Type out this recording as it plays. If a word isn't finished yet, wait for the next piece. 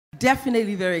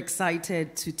Definitely very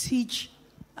excited to teach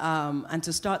and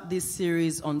to start this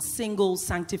series on single,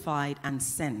 sanctified, and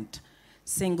sent.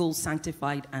 Single,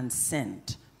 sanctified, and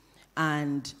sent.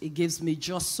 And it gives me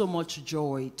just so much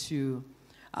joy to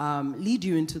lead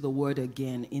you into the Word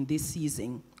again in this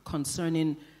season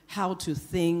concerning how to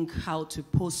think, how to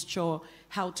posture,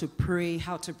 how to pray,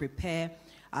 how to prepare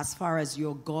as far as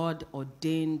your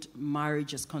God-ordained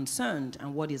marriage is concerned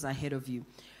and what is ahead of you.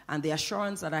 And the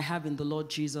assurance that I have in the Lord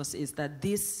Jesus is that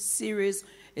this series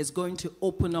is going to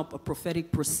open up a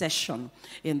prophetic procession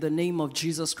in the name of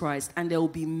Jesus Christ. And there will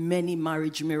be many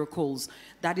marriage miracles.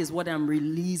 That is what I'm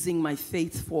releasing my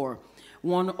faith for.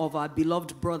 One of our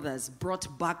beloved brothers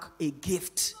brought back a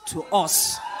gift to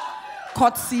us.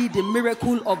 Courtesy, the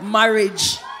miracle of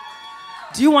marriage.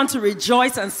 Do you want to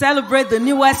rejoice and celebrate the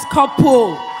newest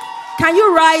couple? Can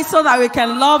you rise so that we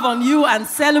can love on you and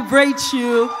celebrate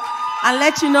you? And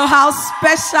let you know how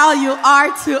special you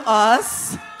are to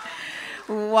us.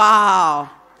 Wow.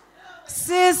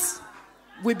 Sis,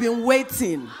 we've been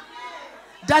waiting.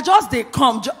 They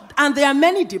come. And there are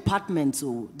many departments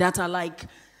that are like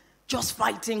just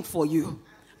fighting for you.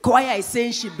 Choir is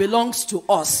saying she belongs to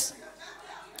us.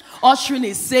 Ushering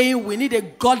is saying we need a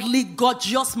godly,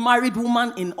 gorgeous married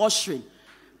woman in ushering.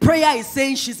 Prayer is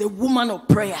saying she's a woman of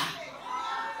prayer.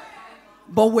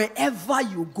 But wherever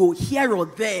you go, here or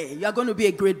there, you are going to be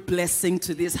a great blessing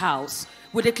to this house.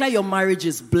 We declare your marriage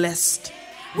is blessed.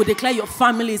 We declare your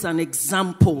family is an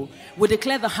example. We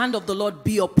declare the hand of the Lord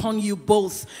be upon you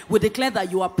both. We declare that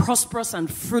you are prosperous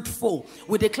and fruitful.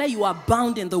 We declare you are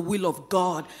bound in the will of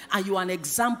God. And you are an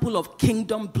example of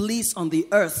kingdom bliss on the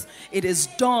earth. It is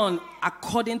done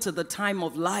according to the time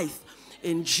of life.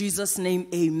 In Jesus' name,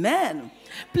 amen.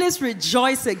 Please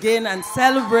rejoice again and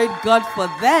celebrate God for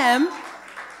them.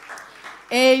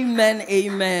 Amen,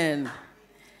 amen.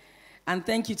 And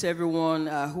thank you to everyone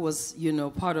who was,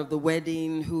 part of the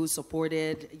wedding, who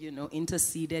supported,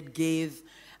 interceded, gave.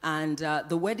 And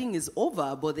the wedding is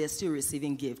over, but they're still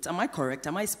receiving gifts. Am I correct?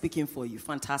 Am I speaking for you?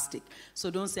 Fantastic. So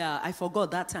don't say, I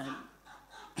forgot that time.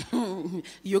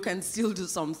 You can still do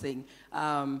something.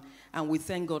 And we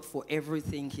thank God for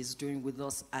everything he's doing with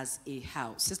us as a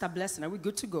house. Sister Blessing, are we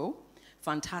good to go?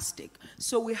 Fantastic.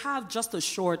 So we have just a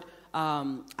short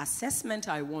assessment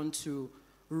I want to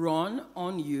run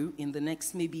on you in the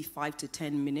next maybe 5 to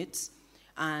 10 minutes.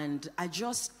 And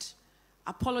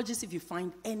apologies if you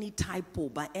find any typo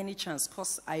by any chance,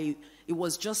 because it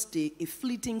was just a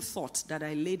fleeting thought that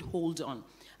I laid hold on.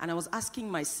 And I was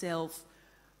asking myself,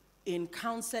 in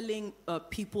counseling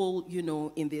people,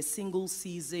 in their single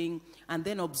season, and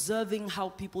then observing how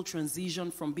people transition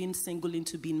from being single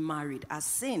into being married as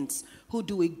saints who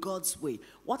do it God's way,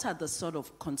 what are the sort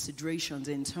of considerations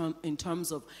in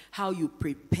terms of how you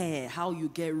prepare, how you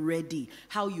get ready,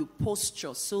 how you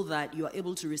posture so that you are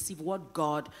able to receive what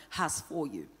God has for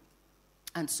you?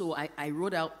 And so I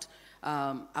wrote out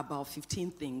about 15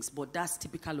 things, but that's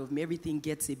typical of me. Everything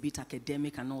gets a bit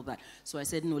academic and all that. So I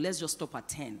said, no, let's just stop at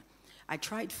 10. I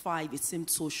tried 5, it seemed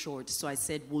so short, so I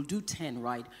said, we'll do 10,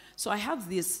 right? So I have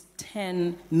this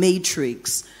 10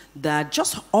 matrix that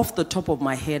just off the top of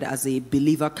my head as a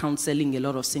believer counseling a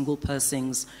lot of single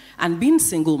persons and being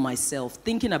single myself,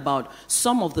 thinking about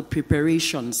some of the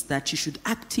preparations that you should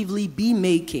actively be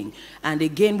making. And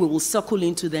again, we will circle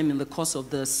into them in the course of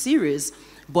the series,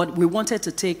 but we wanted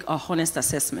to take a honest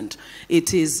assessment.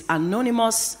 It is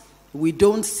anonymous. We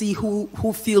don't see who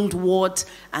filled what,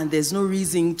 and there's no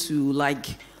reason to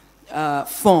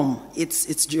form.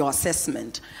 It's your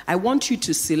assessment. I want you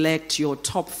to select your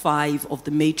top 5 of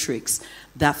the matrix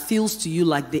that feels to you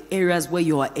like the areas where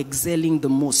you are excelling the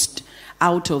most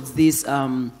out of this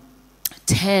 10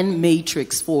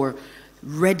 matrix for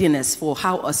readiness, for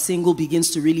how a single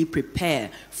begins to really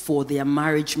prepare for their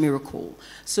marriage miracle.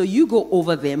 So you go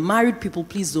over there. Married people,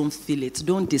 please don't feel it.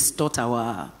 Don't distort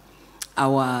our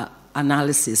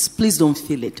analysis. Please don't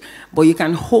feel it. But you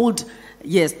can hold,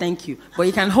 yes, thank you. But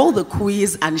you can hold the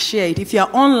quiz and share it. If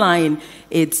you're online,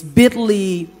 it's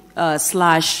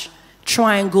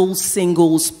bit.ly/triangle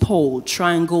singles poll.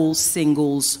 Triangle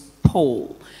singles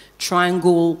poll.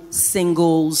 Triangle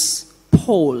singles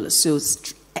poll. So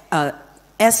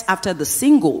S after the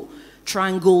single.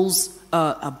 Triangles,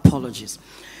 apologies.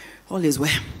 All is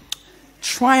well.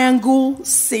 Triangle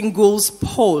singles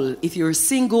poll. If you're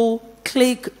single,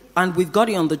 click. And we've got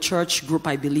it on the church group,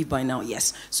 I believe, by now,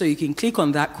 yes. So you can click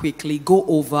on that quickly, go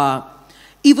over.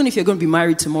 Even if you're going to be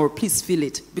married tomorrow, please feel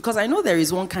it. Because I know there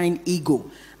is one kind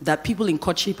ego that people in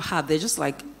courtship have. They're just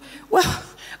like, well,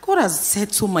 God has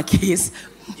said so my case.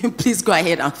 please go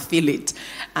ahead and fill it.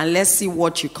 And let's see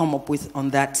what you come up with on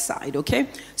that side, okay?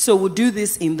 So we'll do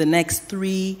this in the next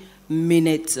 3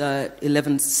 minutes,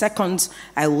 11 seconds.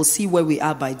 I will see where we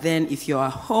are by then. If you're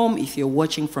at home, if you're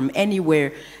watching from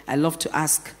anywhere, I love to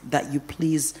ask that you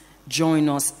please join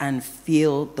us and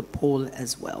fill the poll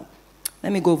as well.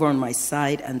 Let me go over on my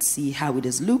side and see how it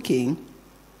is looking.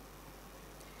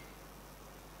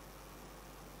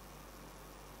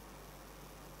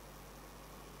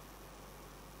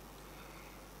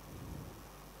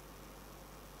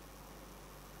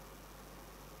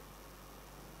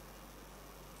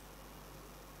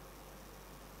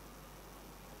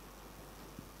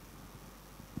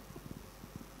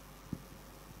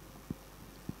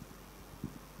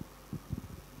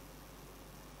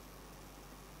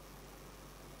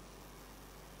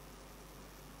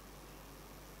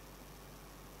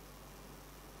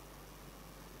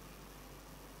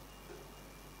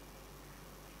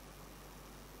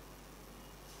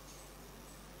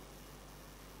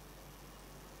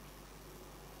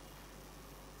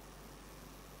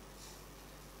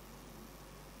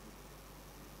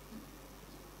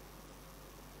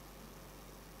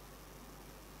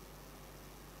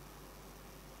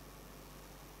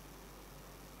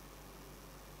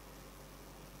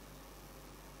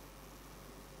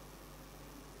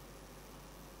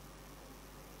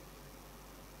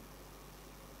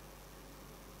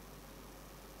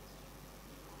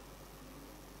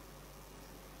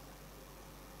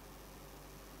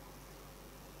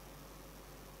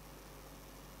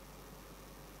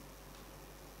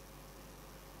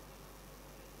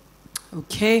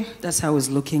 Okay, that's how it's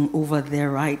looking over there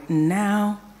right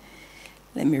now.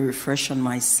 Let me refresh on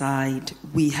my side.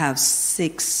 We have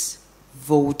 6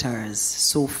 voters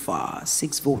so far,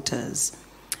 6 voters.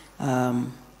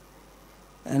 And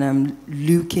I'm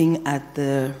looking at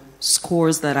the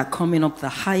scores that are coming up the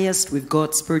highest. We've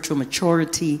got spiritual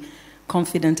maturity,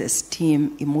 confident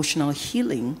esteem, emotional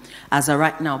healing as of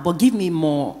right now. But give me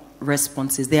more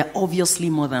responses. There are obviously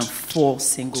more than 4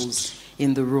 singles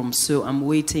in the room, so I'm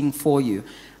waiting for you.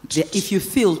 If you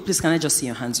filled, please can I just see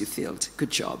your hands you filled?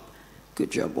 Good job. Good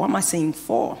job. What am I saying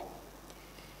 4?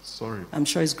 Sorry. I'm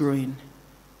sure it's growing.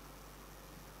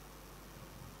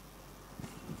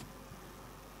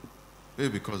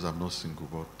 Maybe because I'm not single,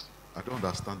 but I don't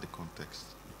understand the context.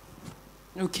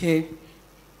 Okay.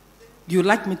 You'd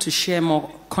like me to share more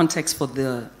context for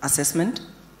the assessment?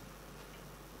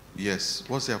 Yes.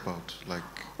 What's it about? Like,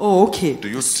 oh, okay. Do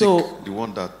you tick the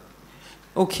one that...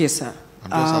 Okay, sir. I'm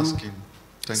just asking.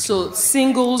 Thank you. So,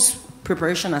 singles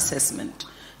preparation assessment.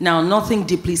 Now, nothing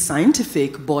deeply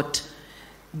scientific, but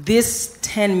this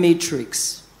 10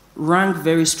 matrix ranked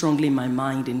very strongly in my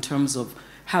mind in terms of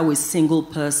how a single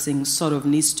person sort of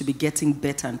needs to be getting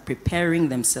better and preparing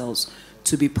themselves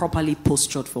to be properly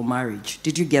postured for marriage.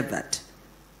 Did you get that?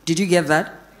 Did you get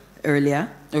that earlier?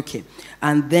 Okay.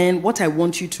 And then what I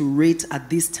want you to rate at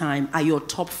this time are your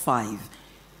top 5.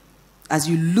 As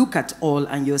you look at all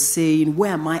and you're saying,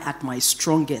 where am I at my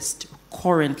strongest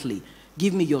currently?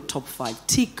 Give me your top 5.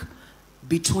 Tick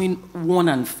between 1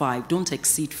 and 5. Don't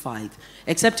exceed 5.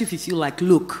 Except if you feel like,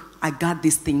 look, I got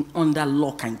this thing under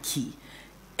lock and key.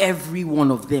 Every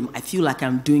one of them, I feel like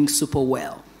I'm doing super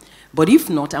well. But if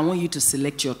not, I want you to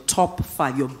select your top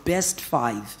 5, your best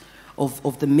 5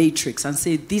 of the matrix and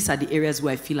say, these are the areas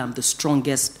where I feel I'm the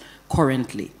strongest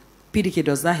currently. PDK,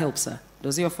 does that help, sir?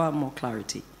 Does it offer more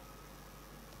clarity?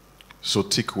 So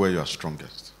tick where you are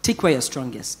strongest. Tick where you're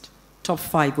strongest. Top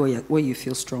 5 where you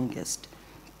feel strongest.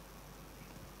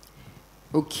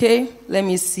 Okay, let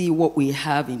me see what we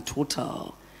have in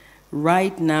total.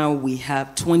 Right now we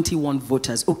have 21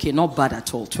 voters. Okay, not bad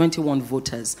at all. 21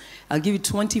 voters. I'll give you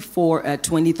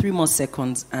 23 more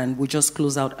seconds and we'll just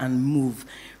close out and move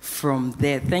from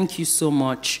there. Thank you so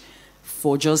much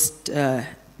for just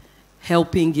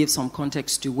helping give some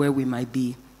context to where we might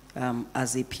be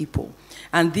as a people.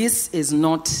 And this is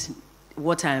not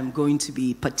what I'm going to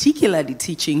be particularly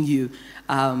teaching you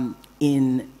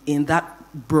in that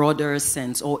broader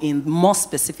sense or in more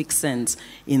specific sense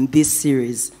in this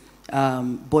series.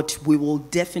 But we will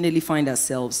definitely find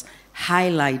ourselves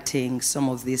highlighting some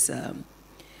of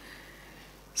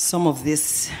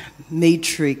this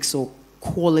matrix or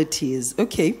qualities.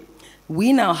 Okay,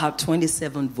 we now have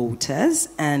 27 voters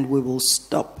and we will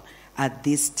stop at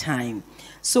this time.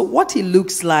 So what it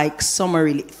looks like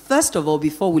summarily, first of all,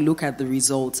 before we look at the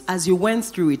results, as you went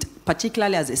through it,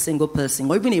 particularly as a single person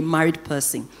or even a married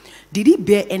person, did it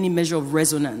bear any measure of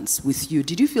resonance with you?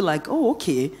 Did you feel like, oh,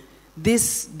 okay,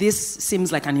 this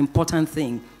seems like an important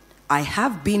thing? I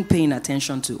have been paying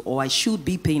attention to, or I should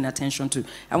be paying attention to?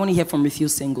 I want to hear from a few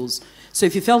singles. So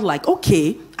if you felt like,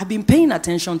 okay, I've been paying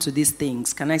attention to these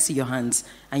things, can I see your hands?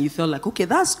 And you felt like, okay,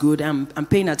 that's good, I'm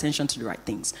paying attention to the right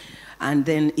things. And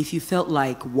then if you felt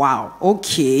like, wow,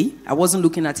 okay, I wasn't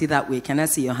looking at it that way, can I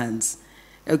see your hands?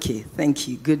 Okay, thank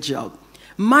you, good job.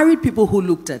 Married people who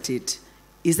looked at it,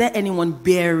 is there anyone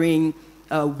bearing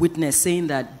witness saying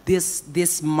that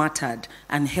this mattered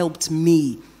and helped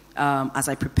me as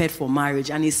I prepared for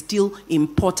marriage and is still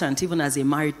important even as a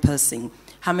married person?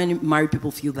 How many married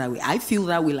people feel that way? I feel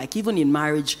that way, like even in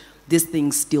marriage, these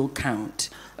things still count.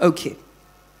 Okay.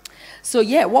 So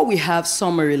yeah, what we have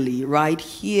summarily right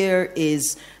here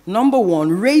is, number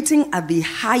one, rating at the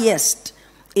highest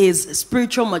is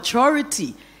spiritual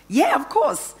maturity. Yeah, of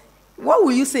course. What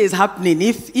will you say is happening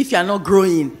if you're not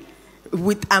growing?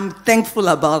 I'm thankful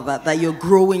about that you're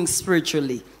growing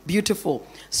spiritually. Beautiful.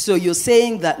 So you're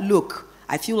saying that, look,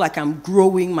 I feel like I'm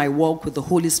growing my walk with the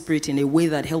Holy Spirit in a way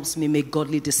that helps me make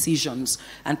godly decisions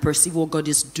and perceive what God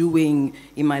is doing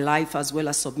in my life as well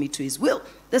as submit to his will.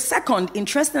 The second,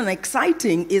 interesting and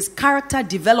exciting, is character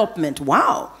development.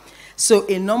 Wow. So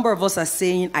a number of us are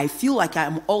saying, I feel like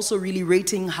I'm also really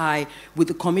rating high with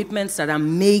the commitments that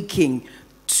I'm making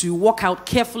to work out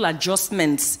careful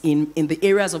adjustments in the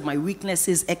areas of my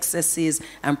weaknesses, excesses,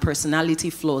 and personality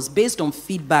flaws based on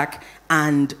feedback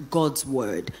and God's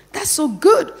word. That's so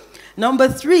good. Number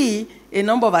three, a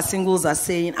number of our singles are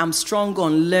saying, I'm strong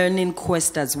on learning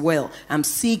quest as well. I'm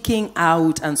seeking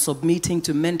out and submitting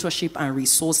to mentorship and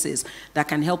resources that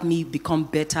can help me become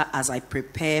better as I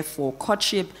prepare for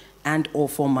courtship and or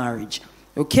for marriage.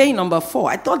 Okay, number four.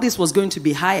 I thought this was going to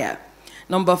be higher.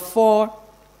 Number four,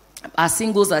 our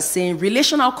singles are saying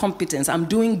relational competence. I'm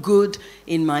doing good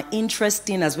in my interest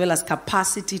in as well as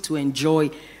capacity to enjoy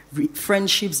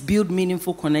friendships, build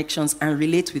meaningful connections, and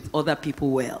relate with other people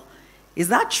well. Is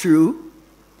that true?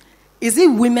 Is it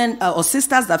women or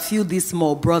sisters that feel this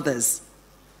more, brothers?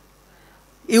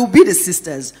 It will be the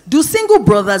sisters. Do single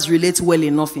brothers relate well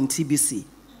enough in TBC?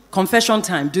 Confession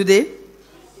time, do they?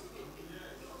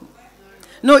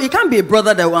 No, it can't be a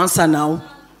brother that will answer now.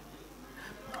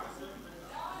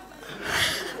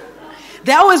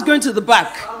 They're always going to the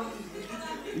back.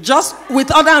 Just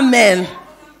with other men.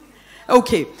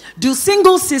 Okay. Do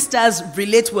single sisters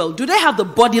relate well? Do they have the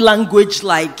body language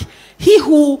like, he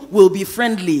who will be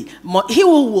friendly, he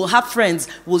who will have friends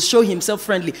will show himself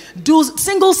friendly? Do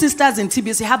single sisters in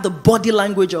TBC have the body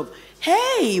language of,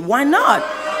 hey, why not?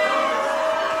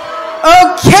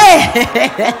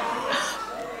 Okay.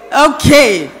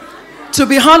 Okay. To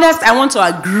be honest, I want to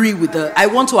agree with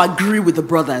the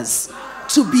brothers.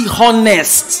 To be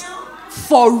honest,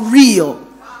 for real,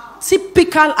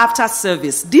 typical after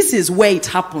service. This is where it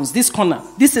happens. This corner,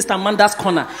 this is Amanda's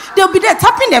corner. They'll be there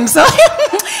tapping themselves.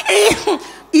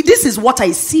 This is what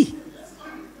I see.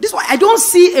 This is why I don't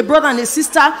see a brother and a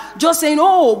sister just saying,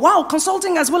 "Oh, wow,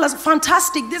 consulting as well as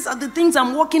fantastic. These are the things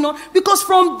I'm working on." Because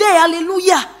from there,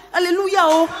 hallelujah, hallelujah.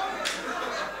 Oh,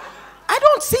 I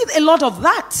don't see a lot of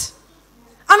that,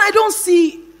 and I don't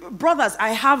see. Brothers,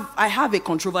 I have a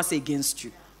controversy against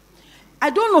you. I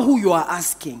don't know who you are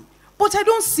asking, but I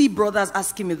don't see brothers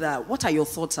asking me that. What are your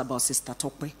thoughts about Sister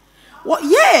Tope? Well,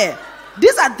 yeah,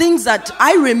 these are things that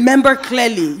I remember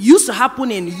clearly used to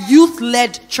happen in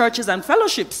youth-led churches and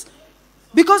fellowships.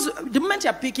 Because the moment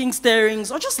you're picking stirrings,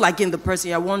 or just like in the person,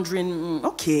 you're wondering,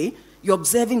 okay, you're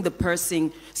observing the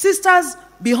person. Sisters,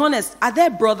 be honest, are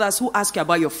there brothers who ask you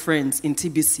about your friends in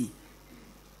TBC?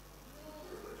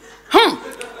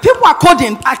 People are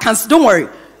coding. Don't worry.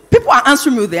 People are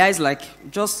answering me with their eyes like,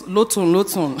 just low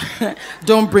tone.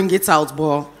 Don't bring it out,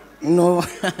 boy. No.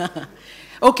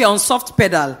 Okay, on soft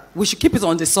pedal. We should keep it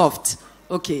on the soft.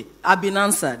 Okay, I've been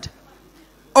answered.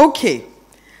 Okay.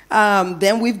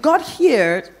 Then we've got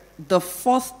here the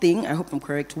fourth thing. I hope I'm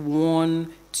correct.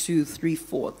 1, 2, 3,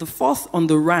 4. The fourth on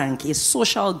the rank is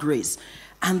social grace.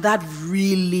 And that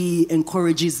really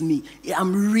encourages me.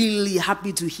 I'm really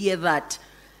happy to hear that.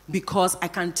 Because I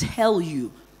can tell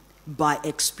you by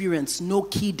experience, no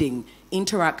kidding,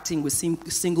 interacting with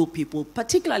single people,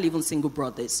 particularly even single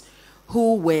brothers,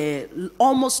 who were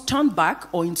almost turned back,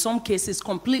 or in some cases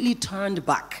completely turned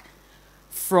back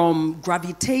from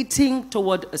gravitating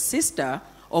toward a sister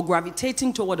or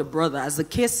gravitating toward a brother, as the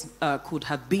case could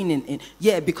have been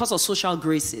because of social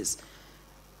graces.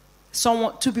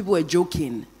 Two people were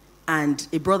joking, and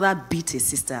a brother beat a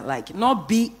sister, like not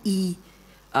B-E.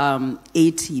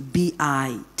 A-T,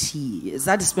 B-I-T. Is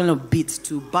that the spelling of beat?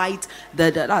 To bite?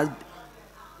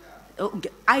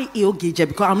 I-E-O-G-J,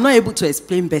 because I'm not able to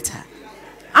explain better.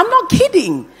 I'm not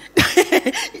kidding.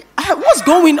 What's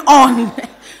going on?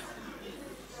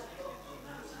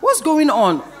 What's going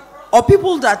on? Or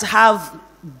people that have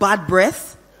bad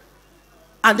breath,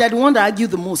 and they're the one that argue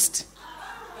the most.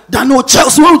 They know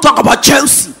Chelsea, when we talk about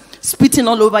Chelsea, spitting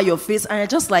all over your face, and you're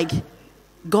just like,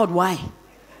 God, why?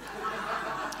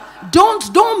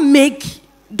 Don't make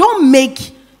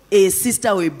a sister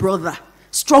or a brother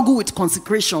struggle with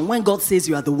consecration when God says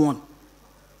you are the one.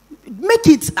 Make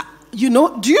it,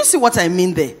 do you see what I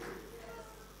mean there?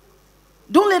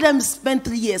 Don't let them spend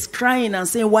 3 years crying and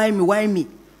saying, why me, why me?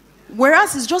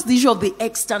 Whereas it's just the issue of the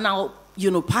external,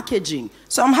 packaging.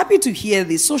 So I'm happy to hear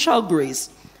the social grace,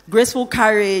 graceful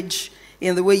courage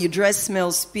in the way you dress,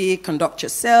 smell, speak, conduct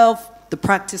yourself, the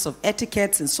practice of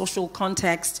etiquette in social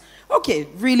context. Okay,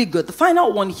 really good. The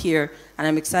final one here, and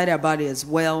I'm excited about it as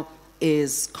well,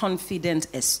 is confident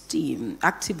esteem.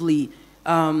 Actively,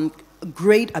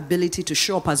 great ability to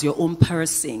show up as your own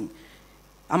person.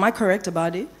 Am I correct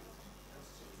about it?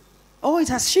 Oh, it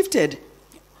has shifted.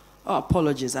 Oh,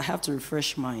 apologies. I have to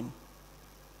refresh mine.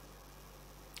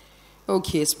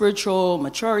 Okay, spiritual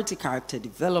maturity, character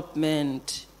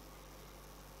development.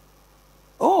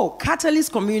 Oh,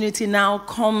 Catalyst community now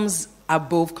comes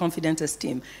above confident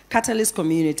esteem. Catalyst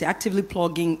community, actively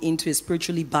plugging into a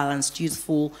spiritually balanced,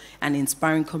 youthful, and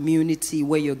inspiring community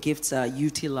where your gifts are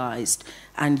utilized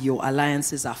and your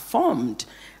alliances are formed.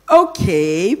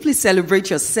 Okay, please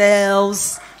celebrate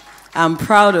yourselves. I'm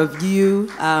proud of you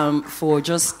for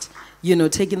just,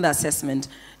 taking the assessment.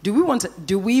 Do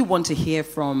we want to hear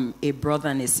from a brother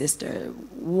and a sister?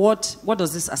 What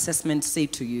does this assessment say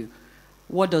to you?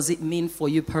 What does it mean for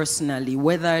you personally?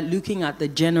 Whether looking at the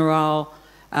general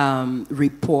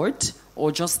report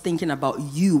or just thinking about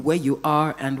you, where you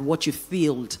are and what you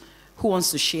feel. Who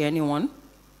wants to share? Anyone?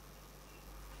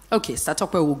 Okay, Sister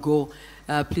Tokwe will go.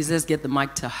 Please, let's get the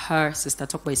mic to her. Sister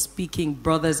Tokwe is speaking.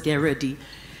 Brothers, get ready.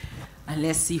 And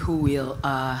let's see who will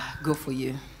go for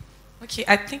you. Okay,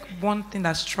 I think one thing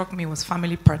that struck me was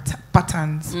family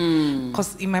patterns.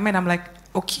 Because in my mind, I'm like,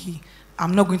 okay,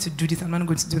 I'm not going to do this, I'm not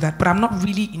going to do that. But I'm not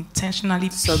really intentionally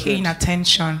paying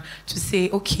attention to say,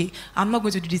 okay, I'm not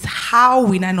going to do this. How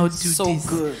will I not do this? So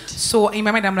good. So in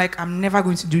my mind, I'm like, I'm never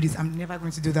going to do this. I'm never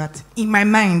going to do that. In my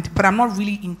mind, but I'm not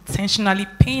really intentionally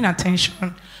paying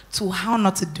attention to how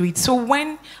not to do it. So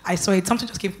when I saw it, something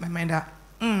just came to my mind that,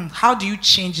 how do you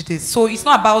change this? So it's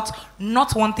not about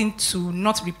not wanting to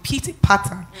not repeat a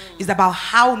pattern. It's about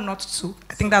how not to.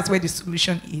 I think that's where the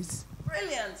solution is.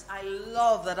 Brilliant. I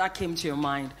love that came to your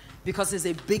mind because it's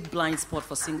a big blind spot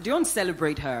for single. Do you want to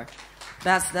celebrate her?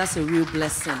 That's a real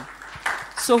blessing.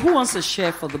 So who wants to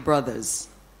share for the brothers?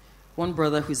 One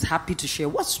brother who's happy to share.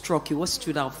 What struck you? What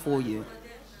stood out for you?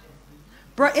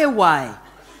 Bro, why?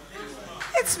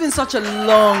 It's been such a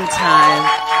long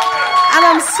time. And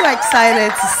I'm so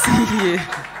excited to see you.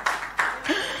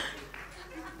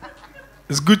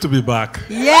 It's good to be back.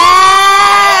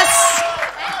 Yes!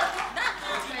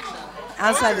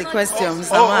 Answer the question,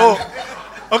 Mr. Man.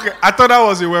 Okay, I thought that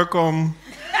was a welcome.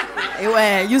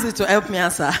 Use it to help me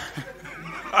answer.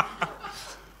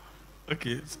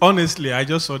 Okay, honestly, I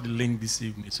just saw the link this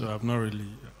evening, so I've not really...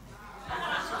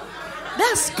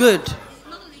 That's good.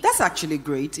 That's actually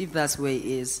great, if that's where it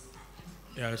is.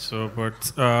 Yeah, so,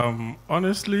 but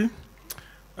honestly,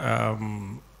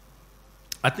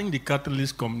 I think the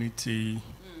Catalyst community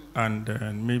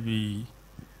and maybe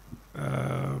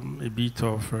a bit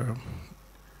of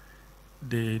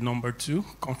the number 2,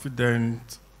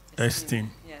 confident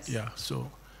esteem. Yes. Yeah, so,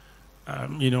 I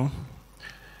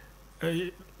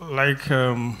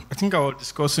think I was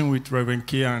discussing with Reverend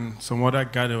K and some other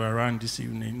guy that were around this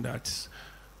evening that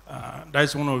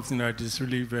that's one of the things that is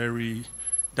really very...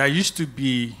 There used to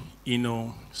be,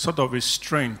 sort of a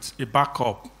strength, a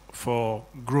backup for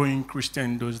growing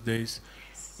Christian in those days.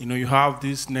 You have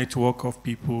this network of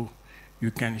people you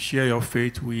can share your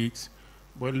faith with.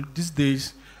 But these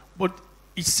days,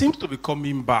 it seems to be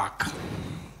coming back,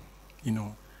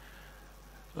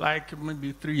 Like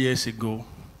maybe 3 years ago,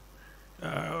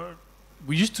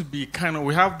 we used to be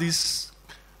we have this,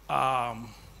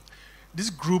 this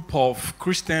group of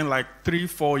Christians like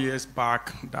 3-4 years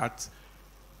back that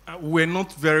we're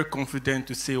not very confident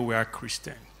to say we are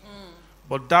Christian.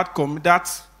 But that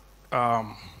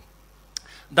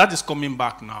is coming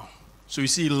back now. So you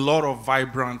see a lot of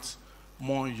vibrant,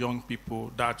 more young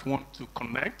people that want to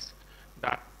connect.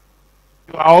 That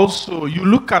you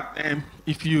look at them,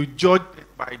 if you judge them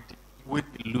by the way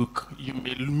they look, you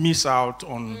may miss out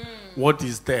on what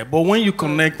is there. But when you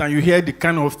connect and you hear the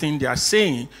kind of thing they are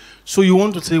saying, so you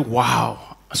want to say,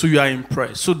 wow, so you are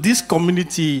impressed. So this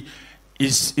community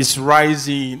is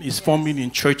rising, is forming in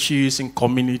churches, in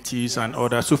communities, and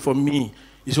others. So for me,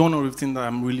 it's one of the things that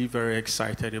I'm really very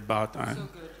excited about. And so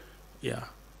good. Yeah.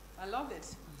 I love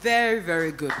it. Very,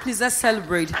 very good. Please, let's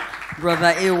celebrate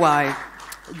Brother AY.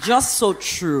 Just so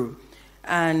true.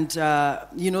 And,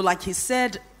 like he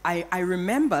said, I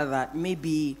remember that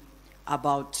maybe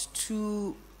about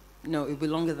it'll be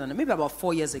longer than that, maybe about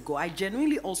 4 years ago, I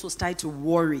genuinely also started to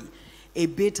worry a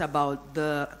bit about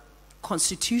the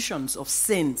constitutions of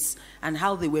saints and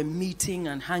how they were meeting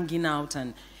and hanging out.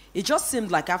 And it just seemed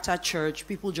like after church,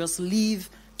 people just leave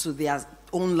to their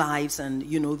own lives and,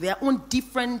 their own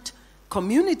different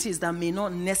communities that may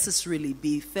not necessarily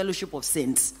be fellowship of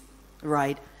saints,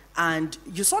 right? And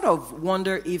you sort of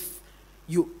wonder if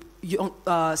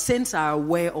saints are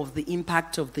aware of the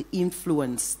impact of the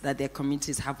influence that their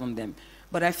communities have on them.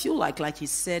 But I feel like he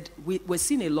said, we're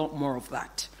seeing a lot more of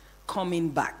that coming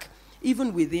back.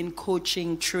 Even within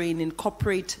coaching, training,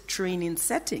 corporate training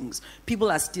settings, people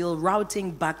are still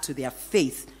routing back to their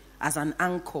faith as an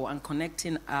anchor and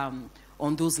connecting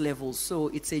on those levels. So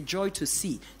it's a joy to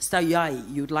see. Star Yai,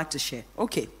 you'd like to share?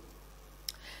 Okay.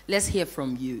 Let's hear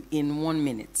from you in 1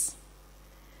 minute.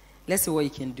 Let's see what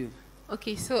you can do.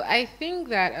 Okay, so I think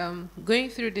that going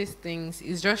through these things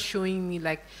is just showing me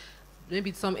like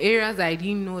maybe some areas that I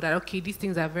didn't know that, okay, these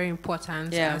things are very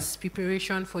important as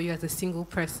preparation for you as a single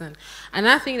person.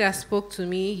 Another thing that spoke to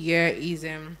me here is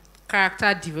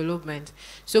character development.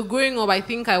 So growing up, I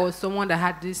think I was someone that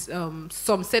had this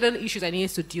some certain issues I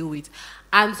needed to deal with.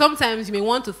 And sometimes you may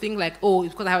want to think like, oh,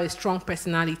 it's because I have a strong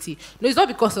personality. No, it's not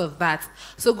because of that.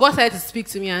 So God started to speak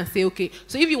to me and say, okay,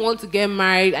 so if you want to get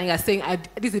married and you're saying,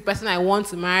 this is the person I want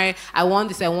to marry, I want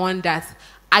this, I want that.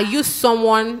 Are you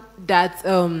someone that,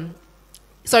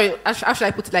 sorry, how should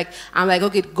I put it? Like, I'm like,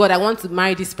 okay, God, I want to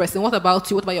marry this person. What about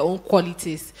you? What about your own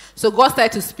qualities? So God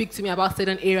started to speak to me about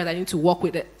certain areas I need to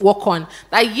work on.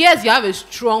 Like, yes, you have a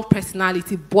strong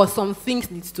personality, but some things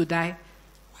need to die.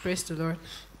 Praise the Lord.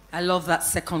 I love that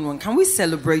second one. Can we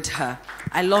celebrate her?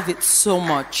 I love it so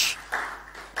much.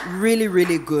 Really,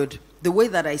 really good. The way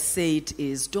that I say it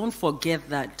is, don't forget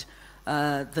that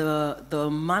the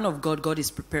man of God, God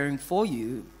is preparing for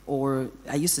you, or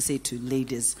I used to say to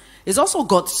ladies, is also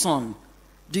God's son.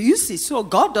 Do you see? So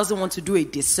God doesn't want to do a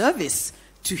disservice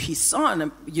to his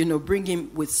son, bring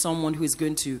him with someone who is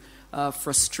going to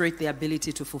frustrate the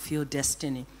ability to fulfill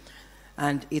destiny.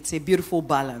 And it's a beautiful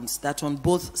balance that on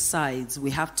both sides,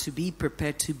 we have to be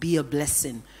prepared to be a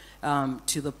blessing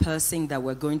to the person that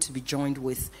we're going to be joined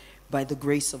with by the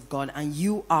grace of God. And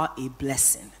you are a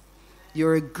blessing.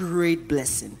 You're a great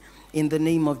blessing in the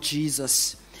name of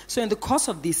Jesus. So in the course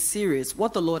of this series,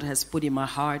 what the Lord has put in my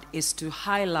heart is to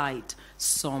highlight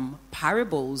some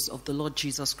parables of the Lord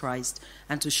Jesus Christ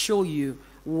and to show you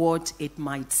what it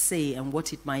might say and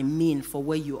what it might mean for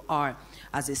where you are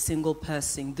as a single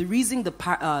person. The reason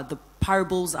the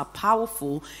parables are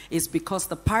powerful is because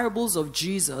the parables of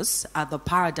Jesus are the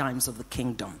paradigms of the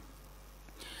kingdom.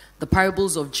 The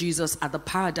parables of Jesus are the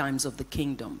paradigms of the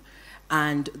kingdom.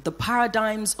 And the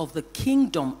paradigms of the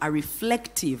kingdom are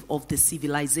reflective of the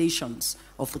civilizations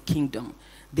of the kingdom.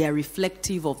 They are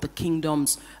reflective of the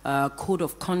kingdom's code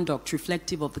of conduct,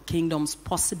 reflective of the kingdom's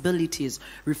possibilities,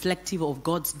 reflective of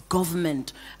God's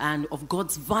government and of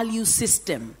God's value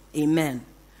system. Amen.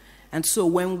 And so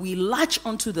when we latch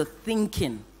onto the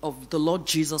thinking of the Lord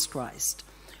Jesus Christ,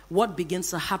 what begins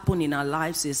to happen in our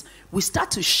lives is we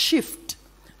start to shift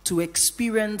to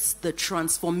experience the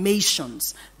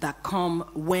transformations that come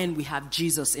when we have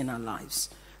Jesus in our lives,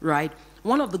 right?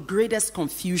 One of the greatest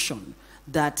confusion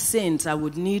that saints, I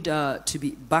would need to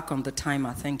be back on the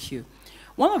timer, thank you.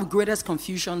 One of the greatest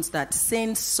confusions that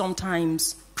saints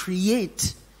sometimes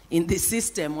create in the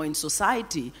system or in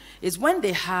society is when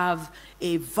they have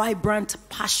a vibrant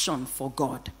passion for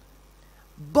God,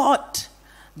 but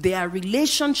their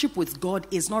relationship with God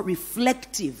is not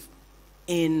reflective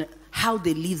in how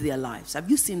they live their lives. Have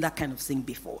you seen that kind of thing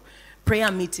before? Prayer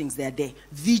meetings, they're there.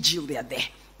 Vigil, they're there.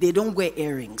 They don't wear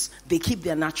earrings. They keep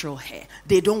their natural hair.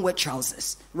 They don't wear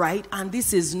trousers, right? And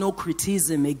this is no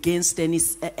criticism against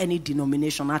any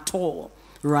denomination at all,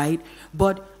 right?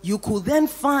 But you could then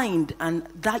find, and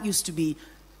that used to be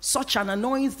such an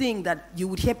annoying thing that you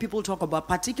would hear people talk about,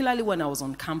 particularly when I was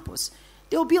on campus.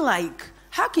 They'll be like,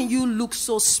 how can you look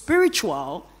so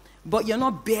spiritual, but you're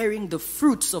not bearing the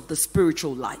fruits of the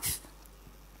spiritual life?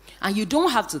 And you don't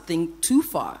have to think too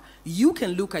far. You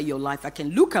can look at your life. I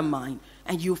can look at mine,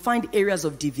 and you'll find areas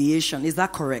of deviation. Is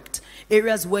that correct?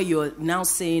 Areas where you're now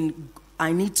saying,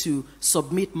 I need to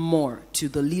submit more to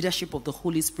the leadership of the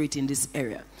Holy Spirit in this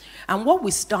area. And what we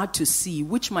start to see,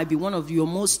 which might be one of your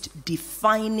most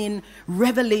defining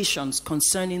revelations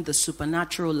concerning the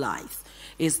supernatural life,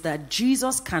 is that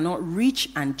Jesus cannot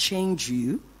reach and change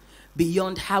you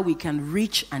beyond how we can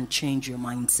reach and change your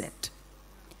mindset.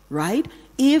 right?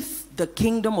 If the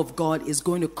kingdom of God is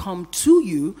going to come to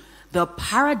you, the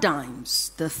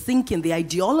paradigms, the thinking, the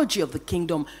ideology of the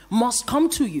kingdom must come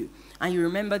to you. And you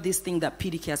remember this thing that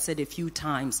PDK has said a few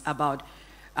times about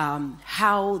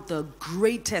how the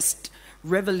greatest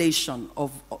revelation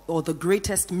of, or the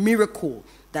greatest miracle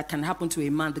that can happen to a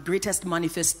man, the greatest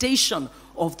manifestation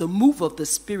of the move of the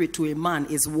Spirit to a man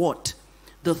is what?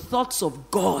 The thoughts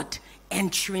of God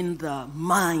entering the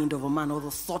mind of a man, or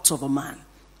the thoughts of a man.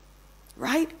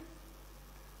 Right?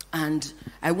 And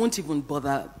I won't even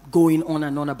bother going on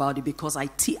and on about it, because I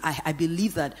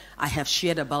believe that I have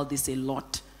shared about this a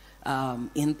lot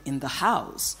in the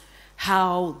house.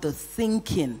 How the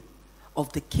thinking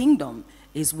of the kingdom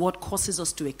is what causes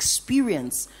us to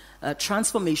experience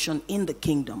transformation in the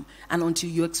kingdom. And until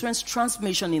you experience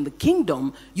transformation in the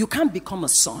kingdom, you can't become a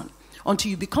son.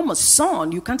 Until you become a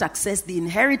son, you can't access the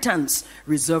inheritance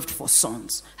reserved for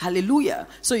sons. Hallelujah.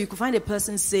 So you could find a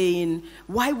person saying,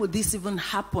 why would this even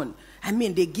happen? I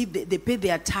mean, they pay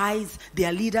their tithes, they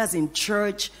are leaders in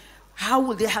church. How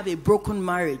will they have a broken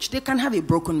marriage? They can have a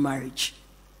broken marriage.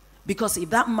 Because if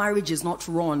that marriage is not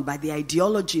run by the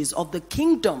ideologies of the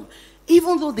kingdom,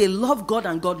 even though they love God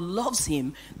and God loves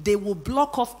him, they will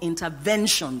block off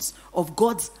interventions of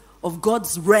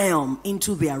God's realm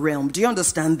into their realm. Do you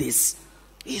understand this?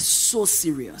 It's so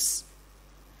serious.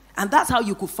 And that's how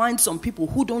you could find some people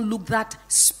who don't look that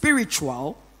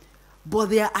spiritual, but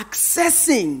they are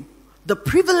accessing the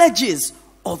privileges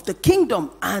of the kingdom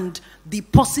and the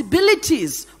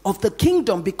possibilities of the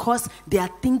kingdom because they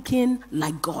are thinking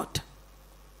like God.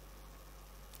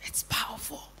 It's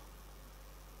powerful.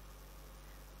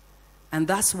 And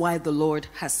that's why the Lord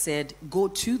has said, go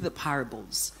to the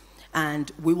parables.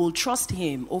 And we will trust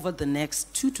him over the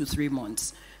next 2 to 3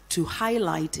 months to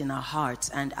highlight in our hearts,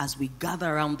 and as we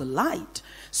gather around the light,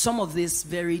 some of these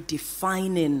very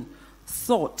defining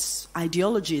thoughts,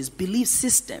 ideologies, belief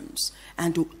systems,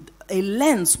 and a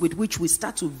lens with which we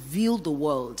start to view the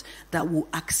world that will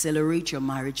accelerate your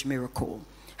marriage miracle.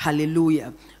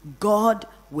 Hallelujah. God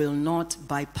will not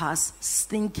bypass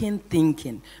stinking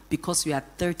thinking because you are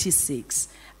 36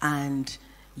 and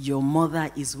your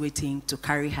mother is waiting to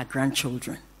carry her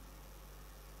grandchildren.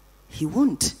 He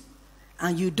won't.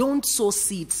 And you don't sow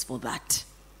seeds for that.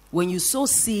 When you sow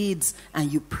seeds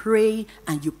and you pray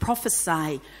and you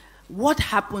prophesy, what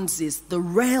happens is the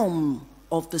realm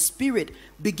of the Spirit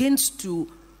begins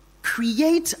to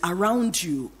create around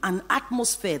you an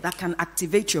atmosphere that can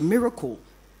activate your miracle.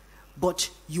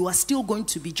 But you are still going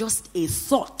to be just a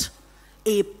thought,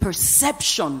 a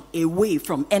perception away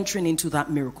from entering into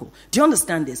that miracle. Do you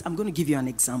understand this? I'm going to give you an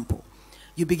example.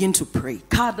 You begin to pray.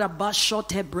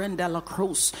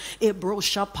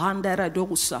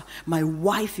 My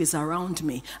wife is around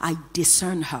me. I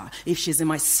discern her. If she's in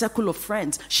my circle of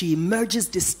friends, she emerges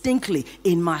distinctly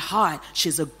in my heart.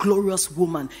 She's a glorious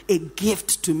woman, a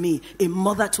gift to me, a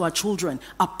mother to our children,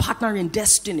 a partner in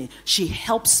destiny. She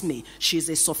helps me. She's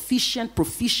a sufficient,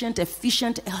 proficient,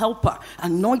 efficient helper,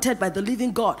 anointed by the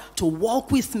living God to walk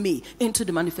with me into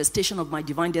the manifestation of my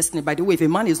divine destiny. By the way, if a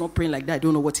man is not praying like that, I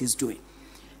don't know what he's doing.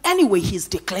 Anyway, he's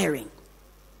declaring.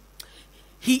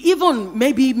 He even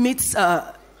maybe meets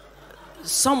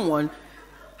someone.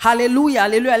 Hallelujah,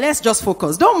 hallelujah. Let's just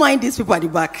focus. Don't mind these people at the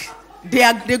back.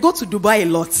 They go to Dubai a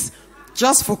lot.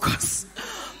 Just focus.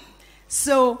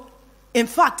 So, in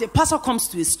fact, a pastor comes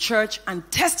to his church and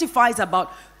testifies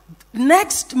about,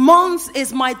 next month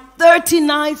is my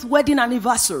 39th wedding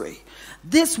anniversary.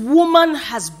 This woman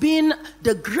has been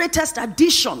the greatest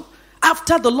addition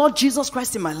after the Lord Jesus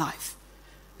Christ in my life.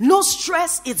 No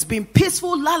stress, it's been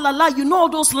peaceful, la la la, you know all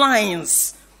those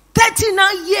lines.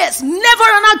 39 years, never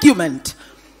an argument.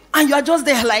 And you are just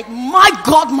there like, my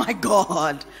God, my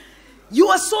God. You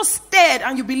are so stirred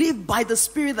and you believe by the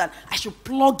Spirit that I should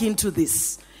plug into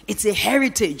this. It's a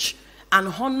heritage. And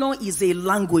honor is a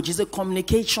language, it's a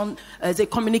communication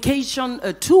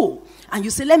tool. And you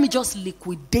say, let me just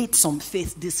liquidate some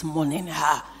faith this morning.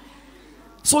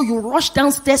 So you rush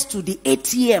downstairs to the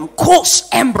ATM, Coach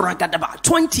Embra Gadaba,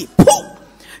 20, poof.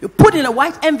 You put in a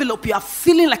white envelope, you are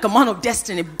feeling like a man of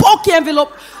destiny. Bulky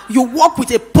envelope, you walk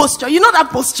with a posture. You know that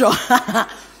posture.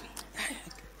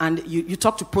 And you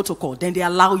talk to protocol, then they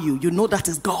allow you. You know that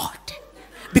is God.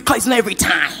 Because it's not every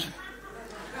time.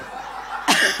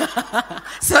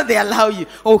 So they allow you.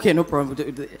 Okay, no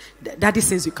problem. Daddy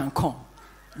says you can come.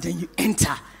 Then you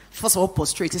enter. First of all,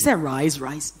 prostrate. He said, rise,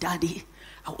 rise. Daddy,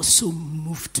 I was so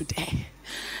moved today.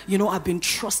 You know, I've been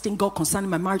trusting God concerning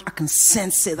my marriage. I can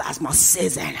sense it as my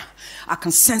season. I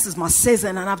can sense it's my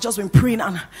season. And I've just been praying.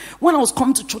 And when I was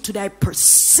coming to church today, I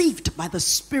perceived by the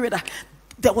Spirit that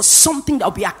there was something that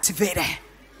will be activated.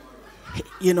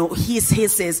 You know, he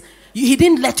says, he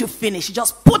didn't let you finish. He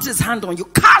just put his hand on you.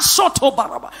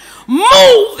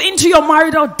 Move into your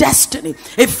marital destiny.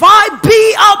 If I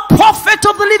be a prophet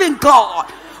of the living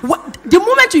God. The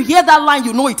moment you hear that line,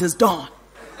 you know it is done.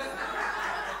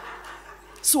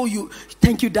 So you,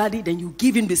 thank you, daddy. Then you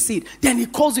give him the seed. Then he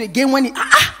calls you again when he,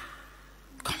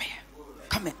 come here.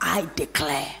 Come here. I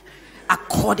declare,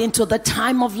 according to the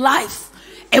time of life,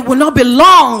 it will not be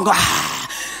long.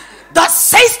 Thus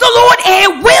says the Lord,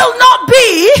 it will not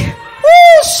be.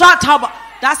 Shut up.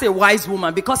 That's a wise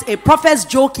woman, because a prophet's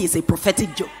joke is a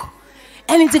prophetic joke.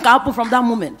 Anything can happen from that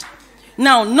moment.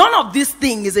 Now, none of this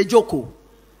thing is a joke.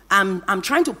 I'm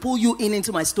trying to pull you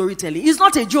into my storytelling. It's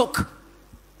not a joke.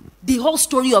 The whole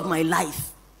story of my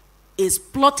life is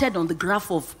plotted on the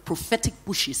graph of prophetic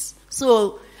pushes.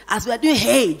 So, as we are doing,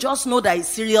 hey, just know that it's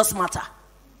serious matter.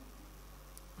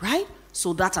 Right?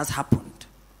 So that has happened.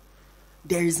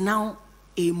 There is now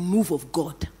a move of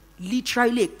God.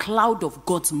 Literally a cloud of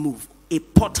God's move. A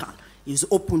portal is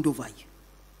opened over you.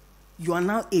 You are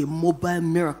now a mobile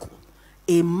miracle.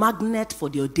 A magnet for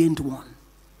the ordained one.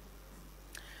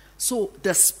 So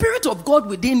the Spirit of God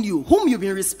within you, whom you've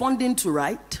been responding to,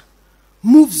 right,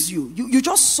 moves you. You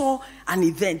just saw an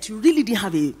event. You really didn't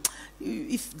have you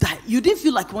didn't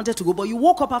feel like you wanted to go, but you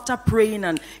woke up after praying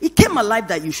and it came alive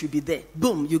that you should be there.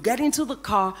 Boom, you get into the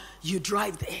car, you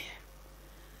drive there.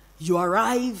 You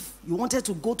arrive, you wanted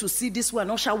to go to see this way, and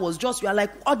usher was just, you are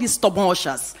like, all these stubborn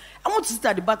ushers. I want to sit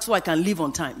at the back so I can leave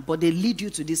on time. But they lead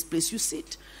you to this place, you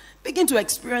sit. Begin to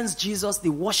experience Jesus. The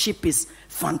worship is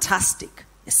fantastic.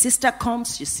 A sister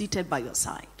comes, she's seated by your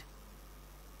side.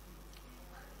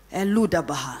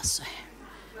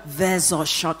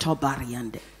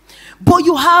 But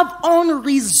you have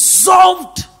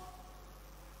unresolved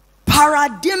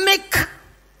paradigmic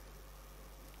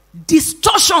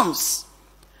distortions.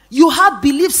 You have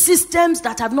belief systems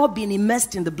that have not been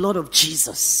immersed in the blood of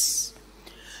Jesus.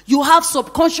 You have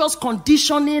subconscious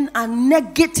conditioning and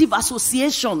negative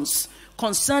associations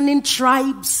concerning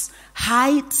tribes,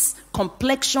 heights,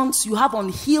 complexions. You have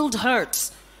unhealed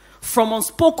hurts from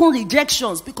unspoken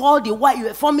rejections, because all the while you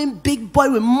were forming big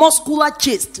boy with muscular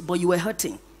chest, but you were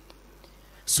hurting.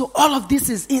 So all of this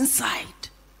is inside,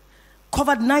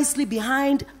 covered nicely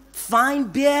behind fine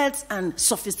beards and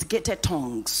sophisticated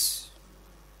tongues.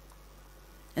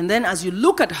 And then as you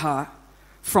look at her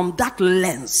from that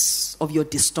lens of your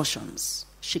distortions,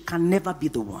 she can never be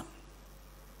the one.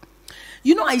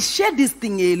 You know, I shared this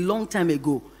thing a long time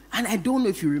ago, and I don't know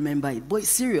if you remember it, but it's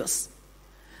serious.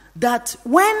 That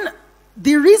when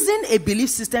the reason a belief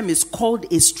system is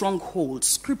called a stronghold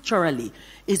scripturally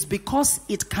is because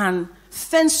it can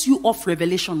fence you off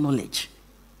revelation knowledge.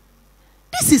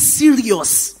 This is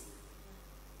serious.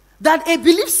 That a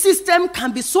belief system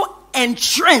can be so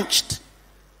entrenched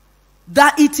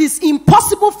that it is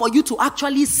impossible for you to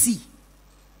actually see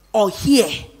or hear.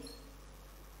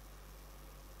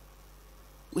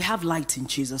 We have light in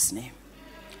Jesus' name.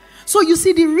 So you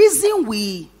see, the reason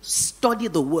we study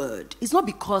the word is not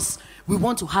because we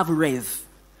want to have rev,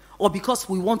 or because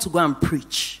we want to go and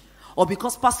preach, or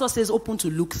because pastor says open to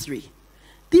Luke 3.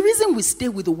 The reason we stay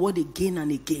with the word again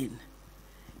and again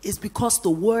is because the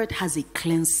word has a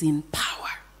cleansing power.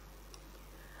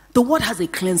 The word has a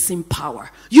cleansing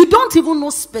power. You don't even know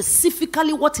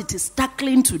specifically what it is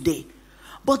tackling today.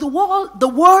 But the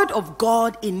word of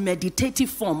God in meditative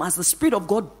form, as the Spirit of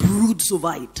God broods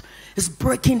over it, is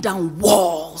breaking down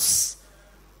walls.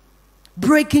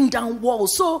 Breaking down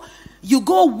walls. So you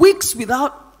go weeks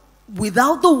without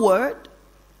the word,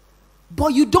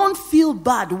 but you don't feel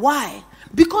bad. Why?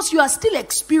 Because you are still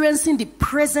experiencing the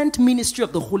present ministry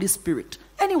of the Holy Spirit.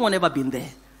 Anyone ever been there?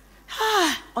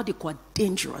 Or they quite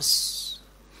dangerous.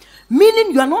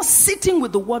 Meaning you are not sitting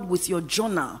with the word with your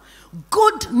journal.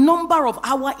 Good number of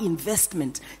hour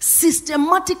investment.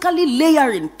 Systematically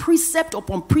layering precept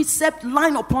upon precept,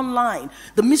 line upon line.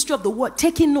 The mystery of the word.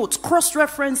 Taking notes,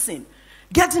 cross-referencing.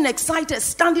 Getting excited,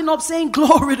 standing up saying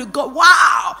glory to God.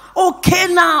 Wow,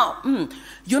 okay now.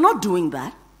 You're not doing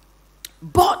that.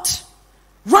 But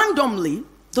randomly,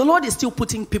 the Lord is still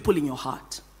putting people in your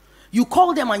heart. You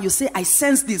call them and you say, I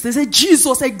sense this. They say,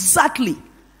 Jesus, exactly.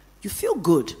 You feel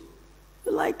good.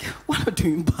 You're like, we're not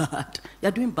doing bad.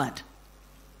 You're doing bad.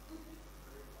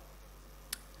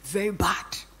 Very bad.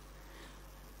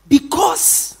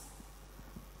 Because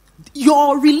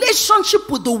your relationship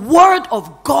with the Word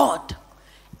of God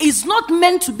is not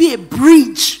meant to be a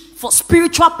bridge for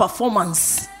spiritual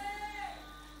performance.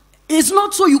 It's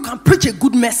not so you can preach a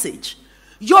good message.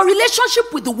 Your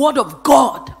relationship with the Word of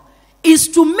God is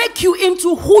to make you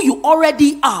into who you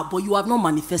already are, but you have not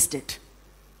manifested.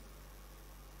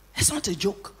 It's not a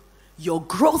joke. your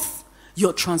growth,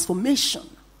 your transformation,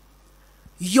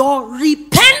 your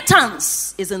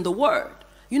repentance is in the word.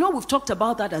 You know, we've talked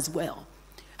about that as well.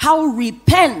 How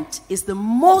repent is the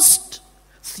most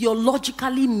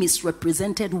theologically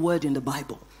misrepresented word in the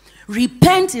Bible.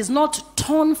 Repent is not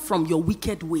turn from your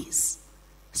wicked ways.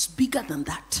 It's bigger than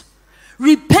that.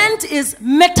 Repent is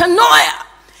metanoia,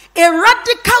 a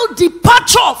radical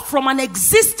departure from an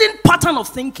existing pattern of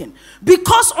thinking.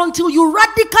 Because until you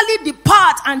radically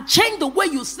depart and change the way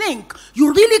you think,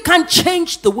 you really can't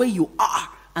change the way you are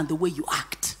and the way you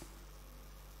act.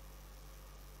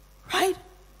 Right?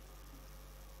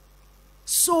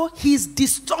 So his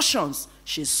distortions,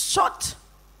 she's short.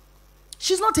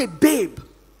 She's not a babe.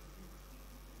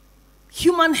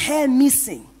 Human hair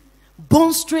missing,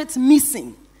 bone straight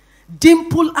missing,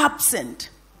 dimple absent.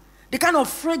 The kind of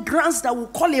fragrance that will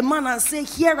call a man and say,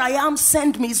 here I am,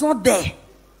 send me. It's not there.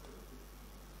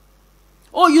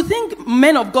 Oh, you think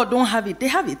men of God don't have it? They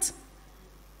have it.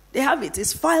 They have it.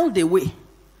 It's filed away.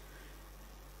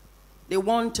 They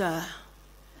want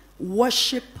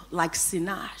worship like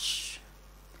Sinach,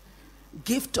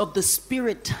 gift of the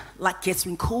Spirit like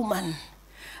Catherine Coleman,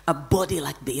 a body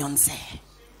like Beyonce.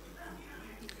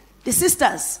 The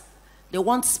sisters, they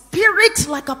want spirit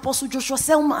like Apostle Joshua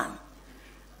Selman,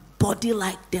 body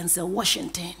like Denzel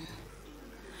Washington.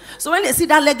 So when they see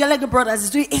that leg brothers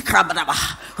is doing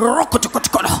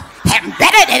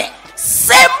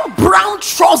same brown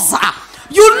trouser,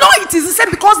 you know it is the same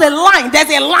because the line,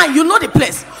 there's a line, you know the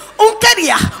place.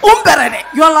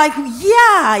 You're like,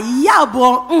 yeah,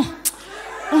 but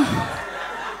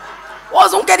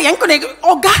what's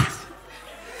oh God.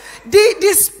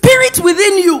 The spirit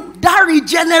within you, that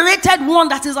regenerated one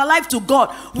that is alive to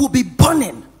God, will be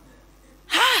burning.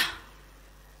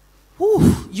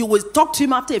 You will talk to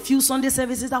him after a few Sunday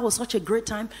services. That was such a great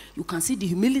time. You can see the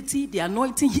humility, the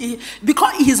anointing.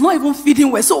 Because he's not even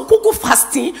feeding well. So Kuku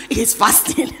fasting, he's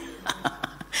fasting.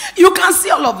 You can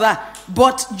see all of that.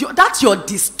 But that's your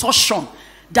distortion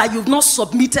that you've not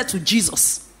submitted to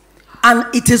Jesus. And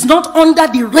it is not under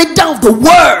the radar of the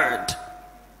word.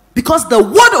 Because the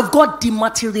word of God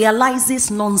dematerializes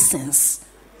nonsense.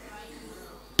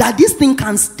 That this thing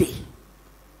can stay.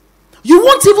 You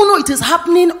won't even know it is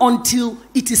happening until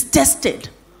it is tested.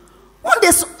 One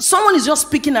day someone is just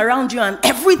speaking around you and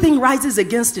everything rises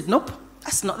against it. Nope.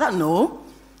 That's not that. No,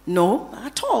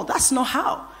 at all. That's not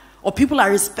how. Or people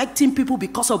are respecting people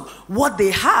because of what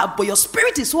they have, but your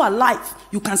spirit is so alive.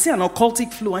 You can see an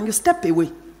occultic flow and you step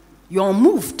away. You're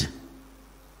unmoved.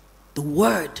 The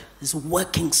word is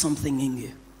working something in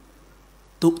you.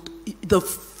 The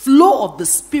flow of the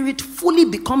spirit fully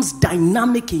becomes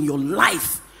dynamic in your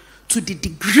life to the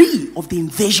degree of the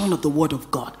invasion of the word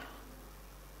of God.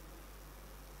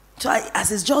 So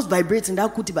as it's just vibrating,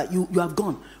 that kutiba, you have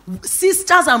gone.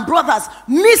 Sisters and brothers,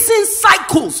 missing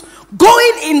cycles,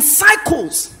 going in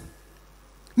cycles,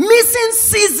 missing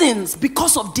seasons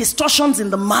because of distortions in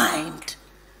the mind.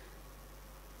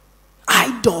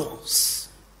 Idols,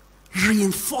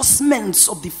 reinforcements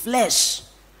of the flesh,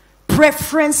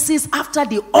 preferences after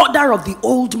the order of the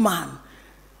old man,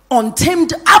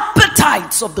 untamed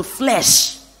appetites of the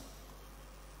flesh.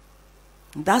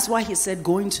 And that's why he said,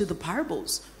 go into the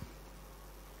parables.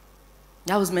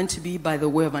 That was meant to be by the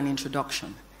way of an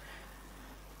introduction.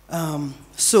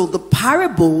 So the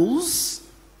parables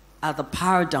are the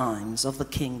paradigms of the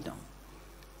kingdom.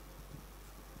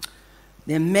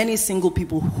 There are many single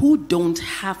people who don't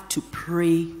have to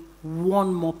pray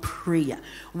one more prayer,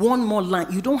 one more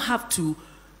line. You don't have to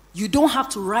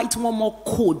write one more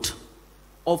code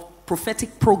of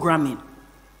prophetic programming.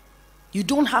 You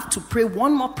don't have to pray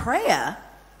one more prayer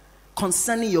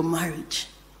concerning your marriage.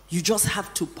 You just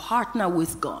have to partner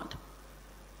with God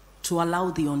to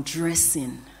allow the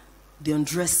undressing.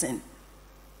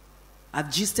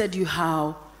 I've gisted you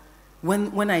how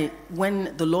when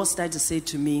the Lord started to say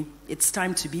to me, it's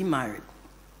time to be married.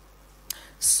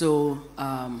 So,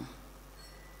 I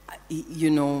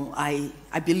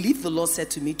believe the Lord said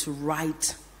to me to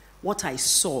write what I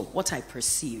saw, what I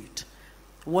perceived,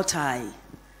 what I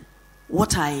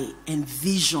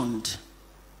envisioned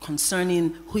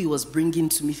concerning who he was bringing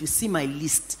to me. If you see my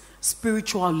list,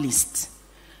 spiritual list,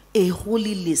 a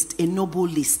holy list, a noble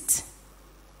list.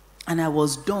 And I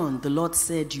was done. The Lord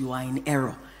said, you are in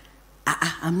error.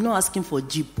 I'm not asking for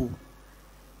jipo.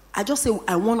 I just say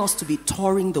I want us to be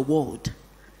touring the world,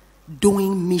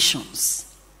 doing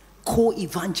missions,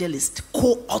 co-evangelist,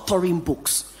 co-authoring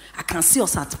books. I can see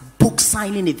us at book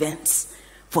signing events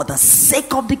for the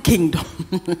sake of the kingdom.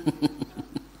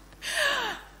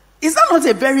 Is that not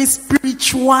a very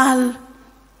spiritual,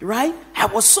 right? I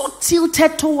was so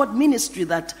tilted toward ministry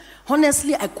that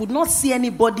Honestly, I could not see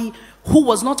anybody who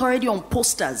was not already on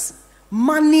posters,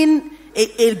 manning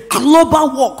a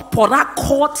global walk, Port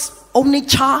Harcourt,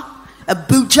 Onitsha,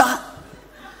 Abuja,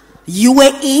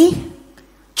 UAE,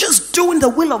 just doing the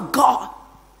will of God.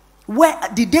 Where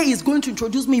the day is going to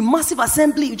introduce me, massive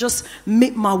assembly, you just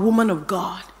make my woman of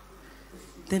God.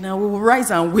 Then I will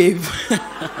rise and wave.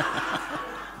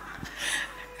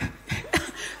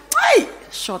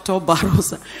 Shut up,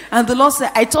 Barrosa. And the Lord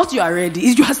said, I thought you are ready.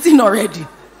 You are still not ready.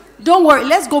 Don't worry,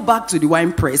 let's go back to the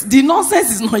wine press. The nonsense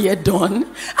is not yet done.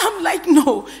 I'm like,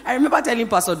 no. I remember telling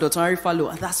Pastor Dr. Arifalo,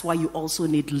 and that's why you also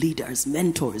need leaders,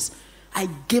 mentors. I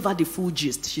gave her the full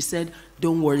gist. She said,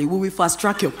 don't worry, we will fast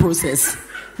track your process.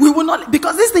 We will not,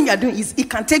 because this thing you're doing is, it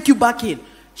can take you back in.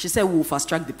 She said, we will fast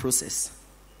track the process.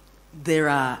 There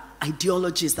are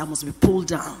ideologies that must be pulled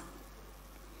down.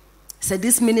 Said,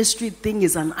 this ministry thing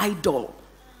is an idol.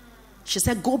 She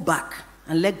said, go back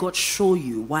and let God show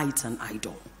you why it's an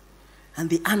idol.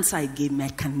 And the answer he gave me, I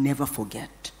can never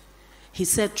forget. He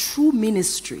said, true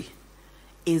ministry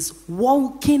is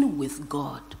walking with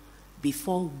God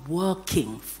before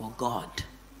working for God.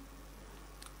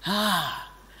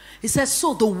 He said,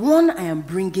 so the one I am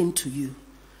bringing to you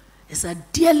is a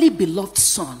dearly beloved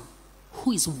son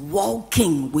who is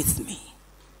walking with me.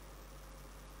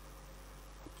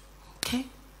 Okay?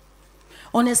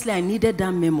 Honestly, I needed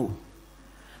that memo.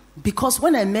 Because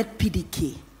when I met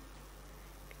PDK,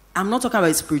 I'm not talking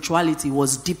about spirituality, it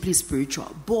was deeply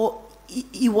spiritual. But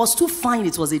it was too fine,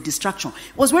 it was a distraction.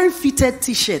 It was wearing fitted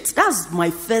t-shirts. That's my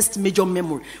first major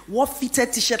memory. What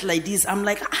fitted t-shirt like this? I'm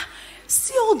like,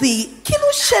 see all the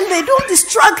kilo shell, they don't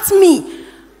distract me.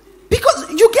 Because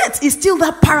you get, it's still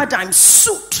that paradigm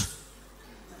suit.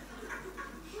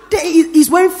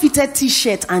 He's wearing fitted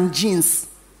t-shirt and jeans.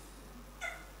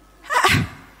 I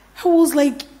was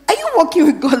like, are you working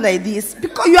with God like this?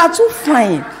 Because you are too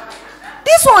fine.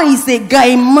 This one is a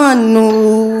guy man,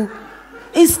 no.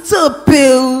 It's still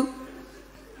pale.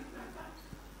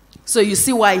 So you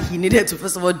see why he needed to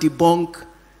first of all debunk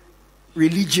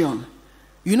religion.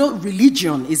 You know,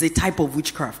 religion is a type of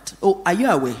witchcraft. Oh, are you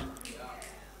aware?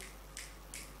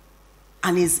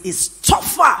 And it's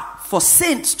tougher for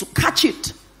saints to catch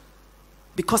it.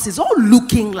 Because it's all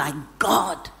looking like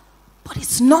God. But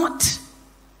it's not.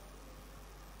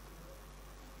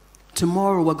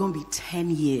 Tomorrow we're going to be 10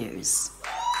 years.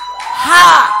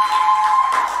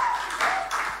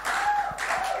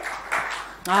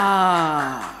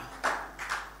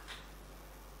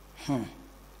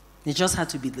 It just had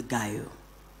to be the guy.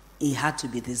 It had to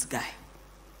be this guy.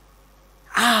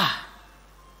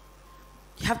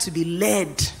 You have to be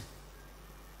led.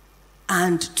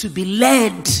 And to be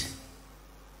led,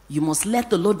 you must let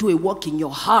the Lord do a work in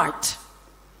your heart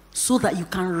so that you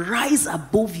can rise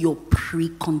above your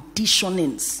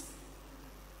preconditionings.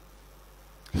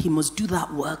 He must do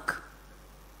that work.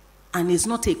 And it's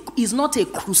not a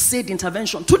crusade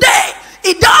intervention. Today,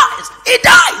 he dies. He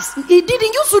dies. He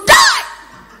didn't used to die.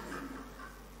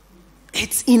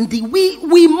 It's in the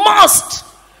we must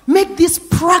make this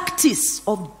practice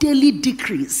of daily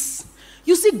decrease.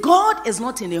 You see, God is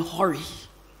not in a hurry.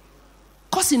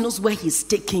 Because he knows where he's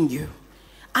taking you.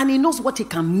 And he knows what he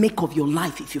can make of your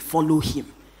life if you follow him.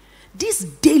 This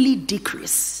daily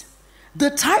decrease, the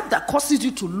type that causes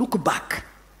you to look back.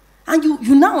 And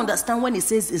you now understand when he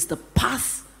says it's the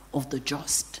path of the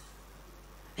just.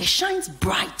 It shines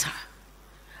brighter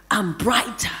and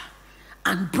brighter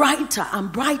and brighter and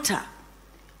brighter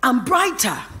and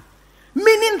brighter.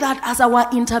 Meaning that as our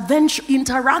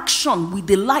interaction with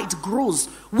the light grows,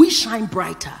 we shine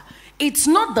brighter. It's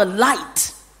not the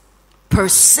light per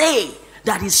se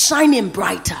that is shining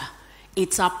brighter.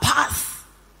 It's a path.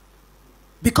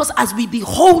 Because as we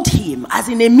behold him as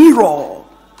in a mirror,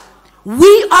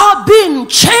 we are being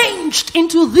changed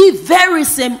into the very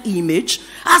same image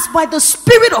as by the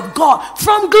Spirit of God,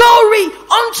 from glory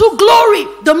unto glory.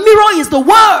 The mirror is the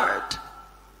word.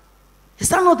 Is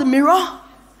that not the mirror?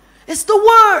 It's the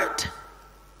word.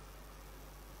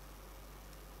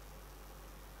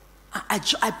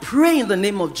 I pray in the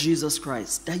name of Jesus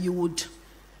Christ that you would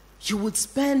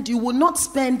not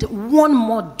spend one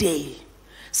more day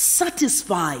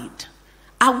satisfied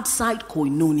outside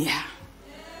koinonia.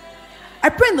 I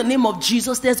pray in the name of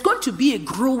Jesus, there's going to be a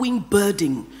growing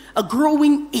burden, a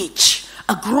growing itch,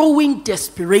 a growing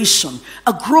desperation,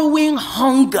 a growing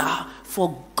hunger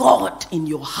for God in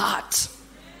your heart.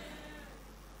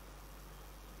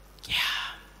 Yeah.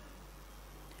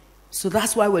 So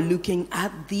that's why we're looking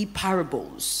at the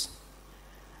parables.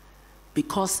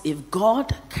 Because if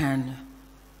God can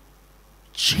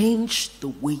change the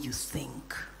way you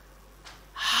think,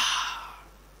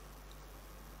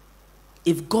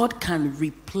 if God can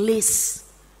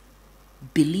replace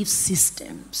belief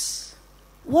systems,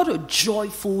 what a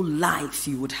joyful life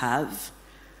you would have.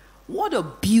 What a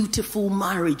beautiful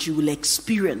marriage you will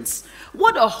experience.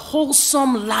 What a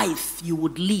wholesome life you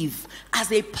would live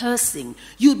as a person.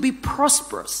 You'll be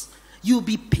prosperous. You'll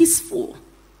be peaceful.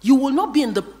 You will not be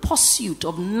in the pursuit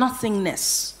of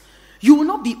nothingness. You will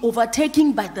not be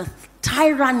overtaken by the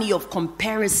tyranny of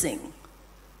comparison.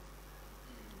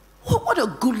 What a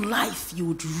good life you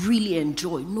would really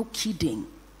enjoy. No kidding.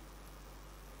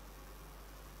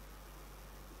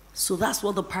 So that's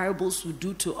what the parables will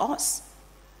do to us.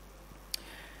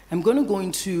 I'm going to go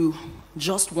into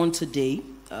just one today,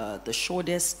 the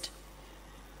shortest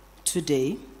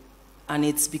today, and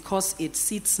it's because it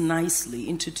sits nicely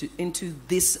into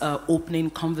this opening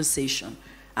conversation.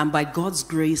 And by God's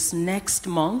grace, next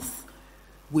month,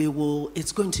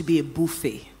 it's going to be a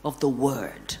buffet of the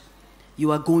word.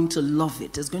 You are going to love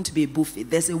it. It's going to be a buffet.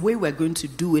 There's a way we're going to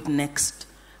do it next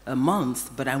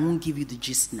month, but I won't give you the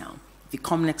gist now. If you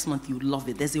come next month, you'll love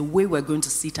it. There's a way we're going to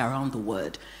sit around the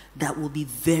word that will be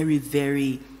very,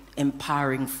 very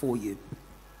empowering for you.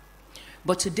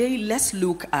 But today, let's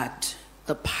look at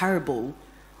the parable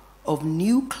of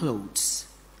new clothes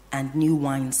and new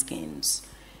wineskins.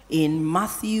 In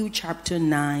Matthew chapter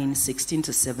 9, 16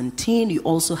 to 17, you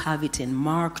also have it in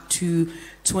Mark 2,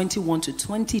 21 to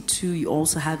 22. You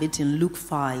also have it in Luke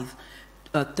 5,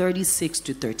 36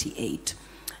 to 38.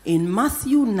 In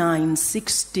Matthew 9,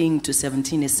 16 to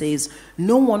 17, it says,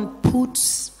 "No one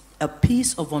puts a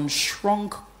piece of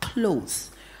unshrunk cloth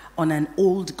on an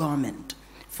old garment,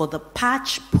 for the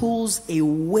patch pulls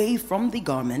away from the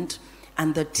garment,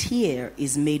 and the tear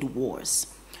is made worse.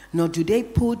 Nor do they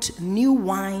put new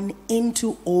wine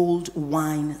into old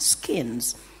wine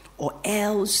skins, or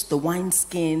else the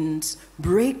wineskins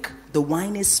break, the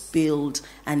wine is spilled,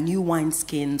 and the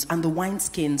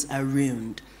wineskins are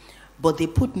ruined. But they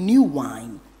put new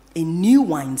wine in new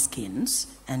wineskins,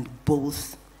 and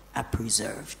both are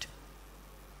preserved."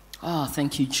 Oh,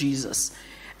 thank you, Jesus.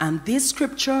 And this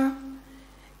scripture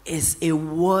is a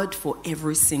word for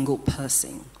every single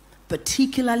person,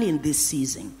 particularly in this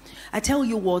season. I tell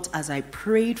you what, as I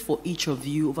prayed for each of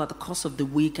you over the course of the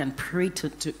week and prayed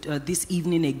this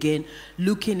evening again,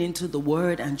 looking into the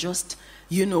word and just,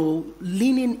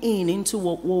 leaning into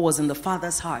what was in the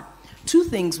Father's heart, two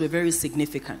things were very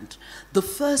significant. The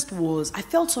first was, I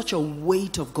felt such a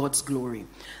weight of God's glory.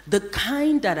 The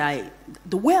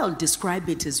way I'll describe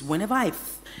it is whenever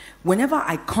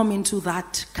I come into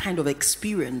that kind of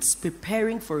experience,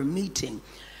 preparing for a meeting,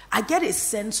 I get a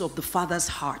sense of the Father's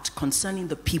heart concerning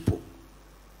the people.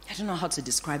 I don't know how to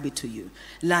describe it to you.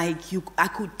 I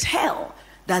could tell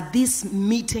that this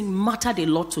meeting mattered a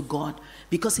lot to God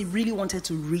because he really wanted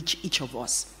to reach each of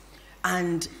us.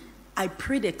 And I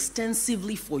prayed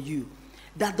extensively for you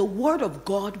that the word of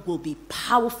God will be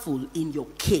powerful in your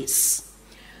case,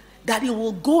 that it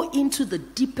will go into the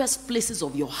deepest places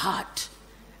of your heart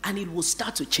and it will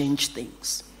start to change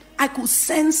things. I could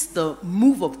sense the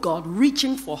move of God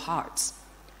reaching for hearts.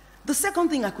 The second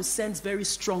thing I could sense very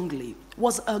strongly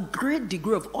was a great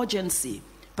degree of urgency,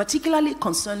 particularly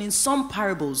concerning some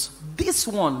parables, this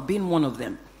one being one of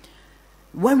them.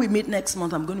 When we meet next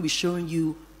month, I'm going to be showing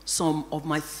you some of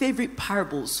my favorite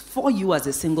parables for you as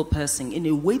a single person in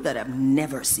a way that I've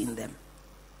never seen them.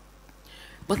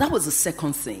 But that was the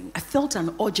second thing. I felt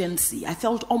an urgency. I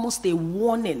felt almost a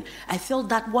warning. I felt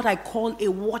that what I call a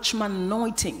watchman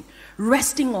anointing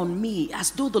resting on me,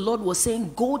 as though the Lord was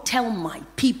saying, go tell my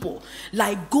people.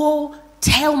 Go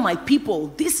tell my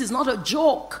people. This is not a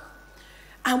joke.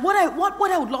 And what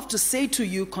I would love to say to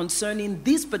you concerning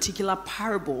this particular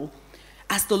parable,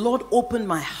 as the Lord opened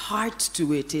my heart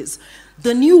to it, is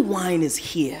the new wine is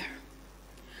here.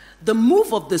 The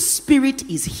move of the Spirit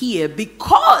is here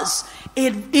because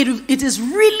it is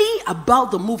really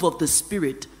about the move of the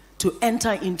Spirit to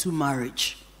enter into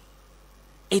marriage.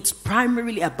 It's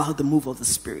primarily about the move of the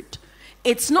Spirit.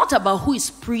 It's not about who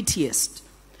is prettiest.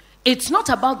 It's not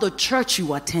about the church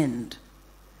you attend.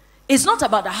 It's not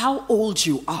about how old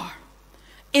you are.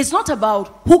 It's not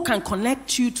about who can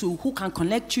connect you to, who can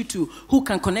connect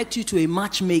you to a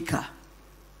matchmaker.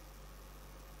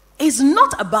 It's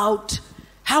not about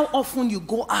how often you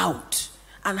go out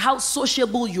and how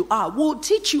sociable you are. We'll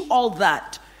teach you all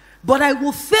that. But I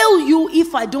will fail you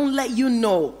if I don't let you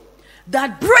know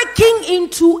that breaking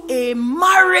into a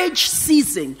marriage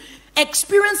season,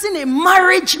 experiencing a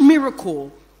marriage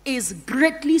miracle, is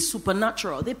greatly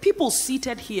supernatural. The people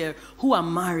seated here who are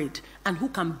married and who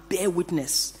can bear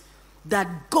witness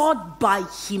that God by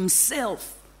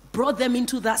himself brought them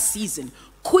into that season,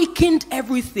 quickened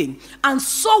everything, and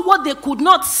saw what they could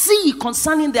not see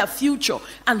concerning their future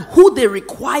and who they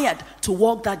required to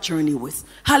walk that journey with.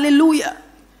 Hallelujah.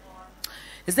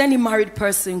 Is there any married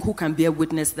person who can bear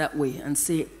witness that way and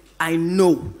say, I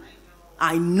know.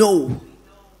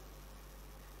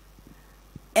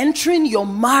 Entering your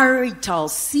marital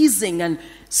season and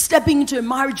stepping into a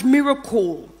marriage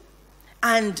miracle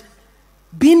and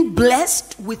being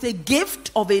blessed with a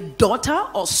gift of a daughter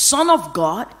or son of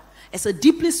God is a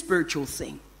deeply spiritual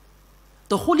thing.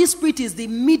 The Holy Spirit is the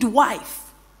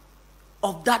midwife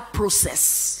of that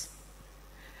process.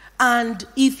 And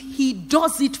if he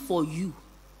does it for you,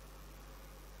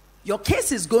 your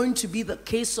case is going to be the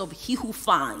case of he who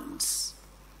finds.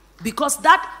 Because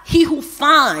that he who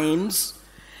finds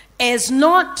is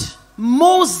not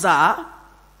Mosa,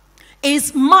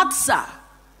 is matzah.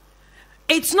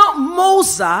 It's not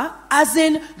Mosa as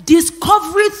in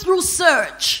discovery through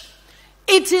search.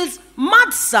 It is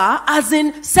matzah as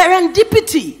in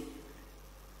serendipity.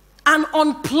 An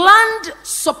unplanned,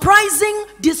 surprising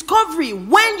discovery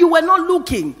when you were not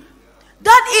looking.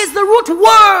 That is the root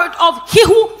word of he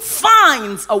who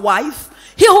finds a wife,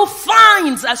 he who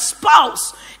finds a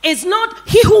spouse. Is not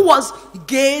he who was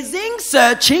gazing,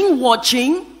 searching,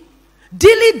 watching,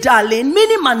 dilly-dallying,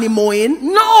 mini-manimoing.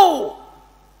 No.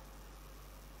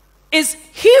 Is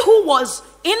he who was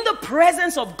in the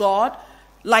presence of God,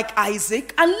 like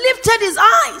Isaac, and lifted his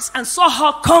eyes and saw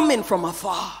her coming from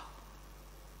afar.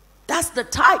 That's the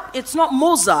type. It's not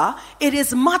Mosa, it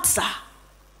is matzah.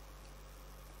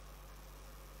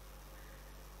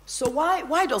 So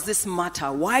why does this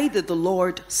matter? Why did the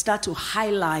Lord start to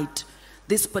highlight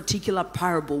this particular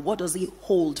parable? What does he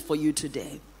hold for you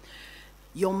today?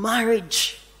 Your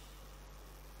marriage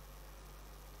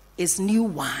is new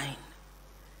wine.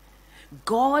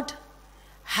 God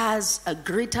has a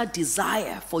greater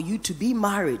desire for you to be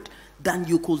married than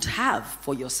you could have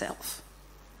for yourself.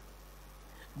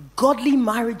 Godly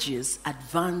marriages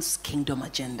advance kingdom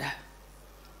agenda.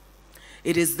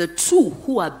 It is the two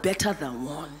who are better than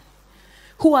one,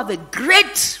 who have a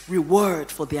great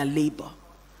reward for their labor.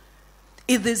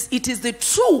 It is the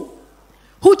two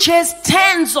who chase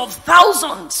tens of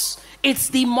thousands. It's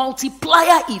the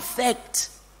multiplier effect.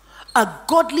 A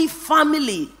godly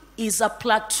family is a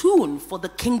platoon for the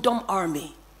kingdom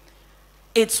army.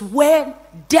 It's where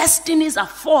destinies are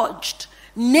forged,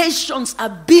 nations are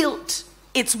built.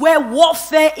 It's where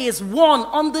warfare is won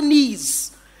on the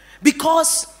knees.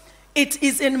 Because it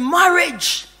is in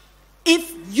marriage,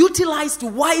 if utilized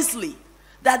wisely,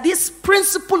 that this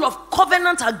principle of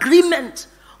covenant agreement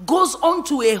goes on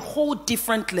to a whole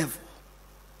different level.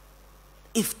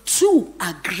 If two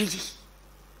agree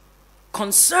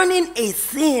concerning a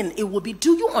thing, it will be,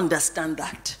 do you understand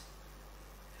that?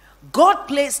 God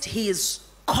placed his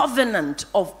covenant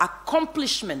of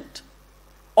accomplishment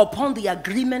upon the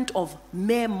agreement of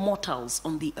mere mortals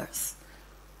on the earth.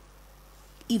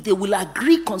 If they will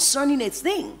agree concerning a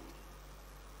thing.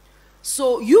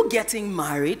 So you getting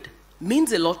married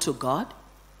means a lot to God.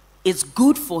 It's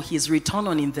good for his return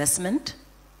on investment.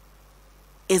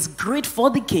 It's great for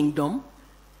the kingdom.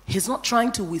 He's not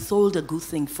trying to withhold a good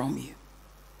thing from you.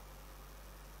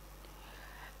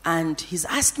 And he's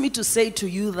asked me to say to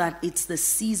you that it's the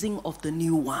season of the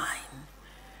new wine.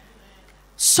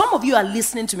 Some of you are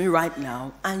listening to me right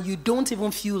now and you don't even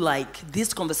feel like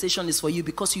this conversation is for you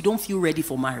because you don't feel ready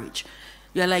for marriage.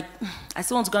 You're like, I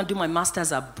still want to go and do my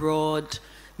master's abroad,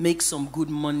 make some good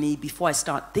money before I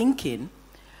start thinking.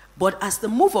 But as the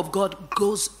move of God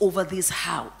goes over this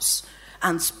house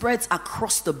and spreads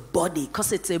across the body,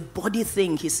 because it's a body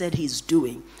thing he said he's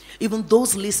doing, even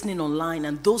those listening online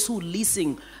and those who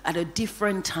listen at a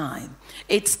different time,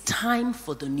 it's time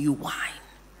for the new wine.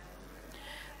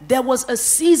 There was a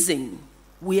season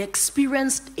we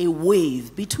experienced a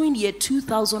wave between year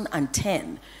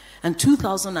 2010 and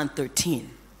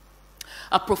 2013.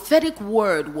 A prophetic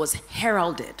word was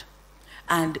heralded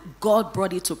and God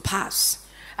brought it to pass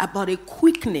about a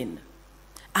quickening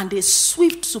and a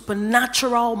swift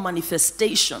supernatural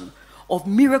manifestation of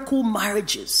miracle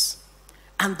marriages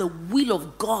and the will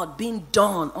of God being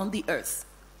done on the earth.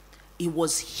 It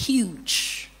was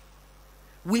huge.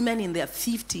 Women in their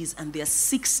 50s and their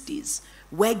 60s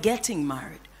were getting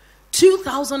married.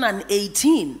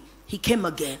 2018, he came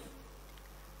again.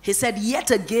 He said, yet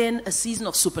again, a season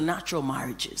of supernatural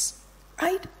marriages.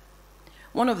 Right?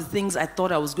 One of the things I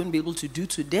thought I was going to be able to do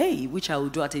today, which I will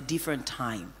do at a different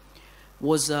time,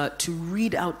 was to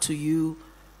read out to you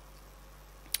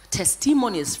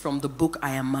testimonies from the book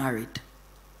I Am Married.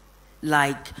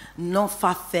 Like, not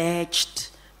far-fetched,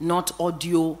 not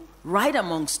audio, right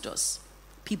amongst us.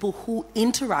 People who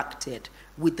interacted,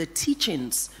 with the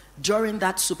teachings during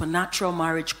that supernatural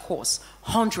marriage course.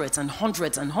 Hundreds and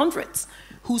hundreds and hundreds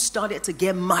who started to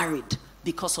get married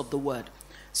because of the word.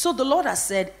 So the Lord has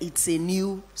said it's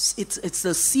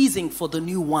a season for the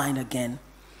new wine again,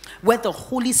 where the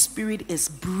Holy Spirit is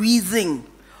breathing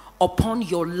upon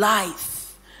your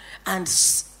life and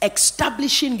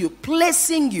establishing you,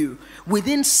 placing you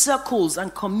within circles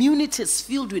and communities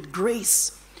filled with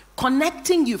grace,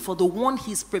 connecting you for the one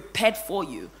He's prepared for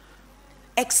you,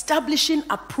 establishing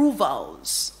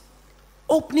approvals,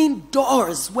 opening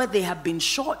doors where they have been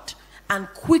shut, and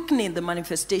quickening the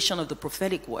manifestation of the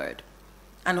prophetic word.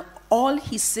 And all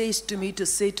He says to me to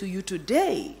say to you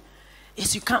today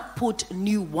is you can't put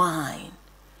new wine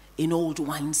in old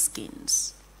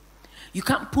wineskins. You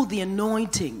can't put the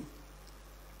anointing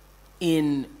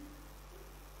in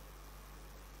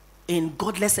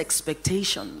godless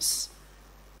expectations.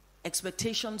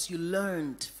 Expectations you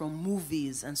learned from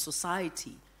movies and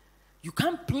society. You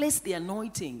can't place the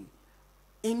anointing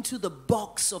into the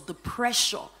box of the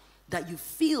pressure that you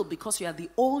feel because you are the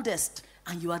oldest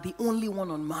and you are the only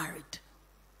one unmarried.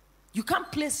 You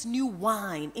can't place new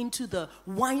wine into the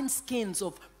wineskins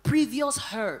of previous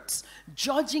hurts,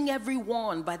 judging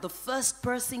everyone by the first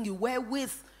person you were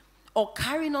with, or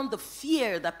carrying on the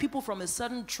fear that people from a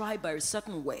certain tribe are a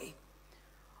certain way,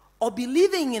 or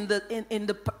believing in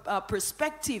the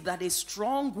perspective that a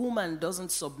strong woman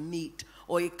doesn't submit,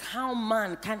 or a calm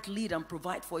man can't lead and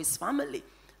provide for his family.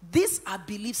 These are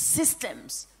belief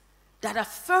systems that are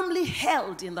firmly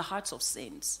held in the hearts of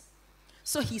saints.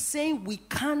 So He's saying we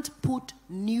can't put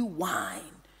new wine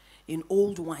in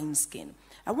old wineskin.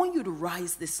 I want you to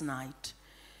rise this night,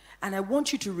 and I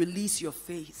want you to release your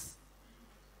faith.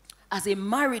 As a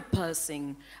married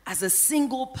person, as a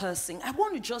single person, I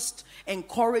want to just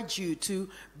encourage you to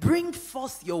bring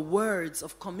forth your words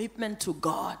of commitment to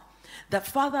God. That,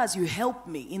 Father, as you help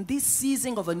me in this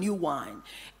season of a new wine,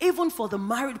 even for the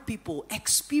married people,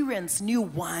 experience new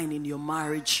wine in your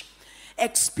marriage.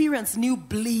 Experience new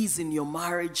bliss in your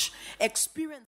marriage. Experience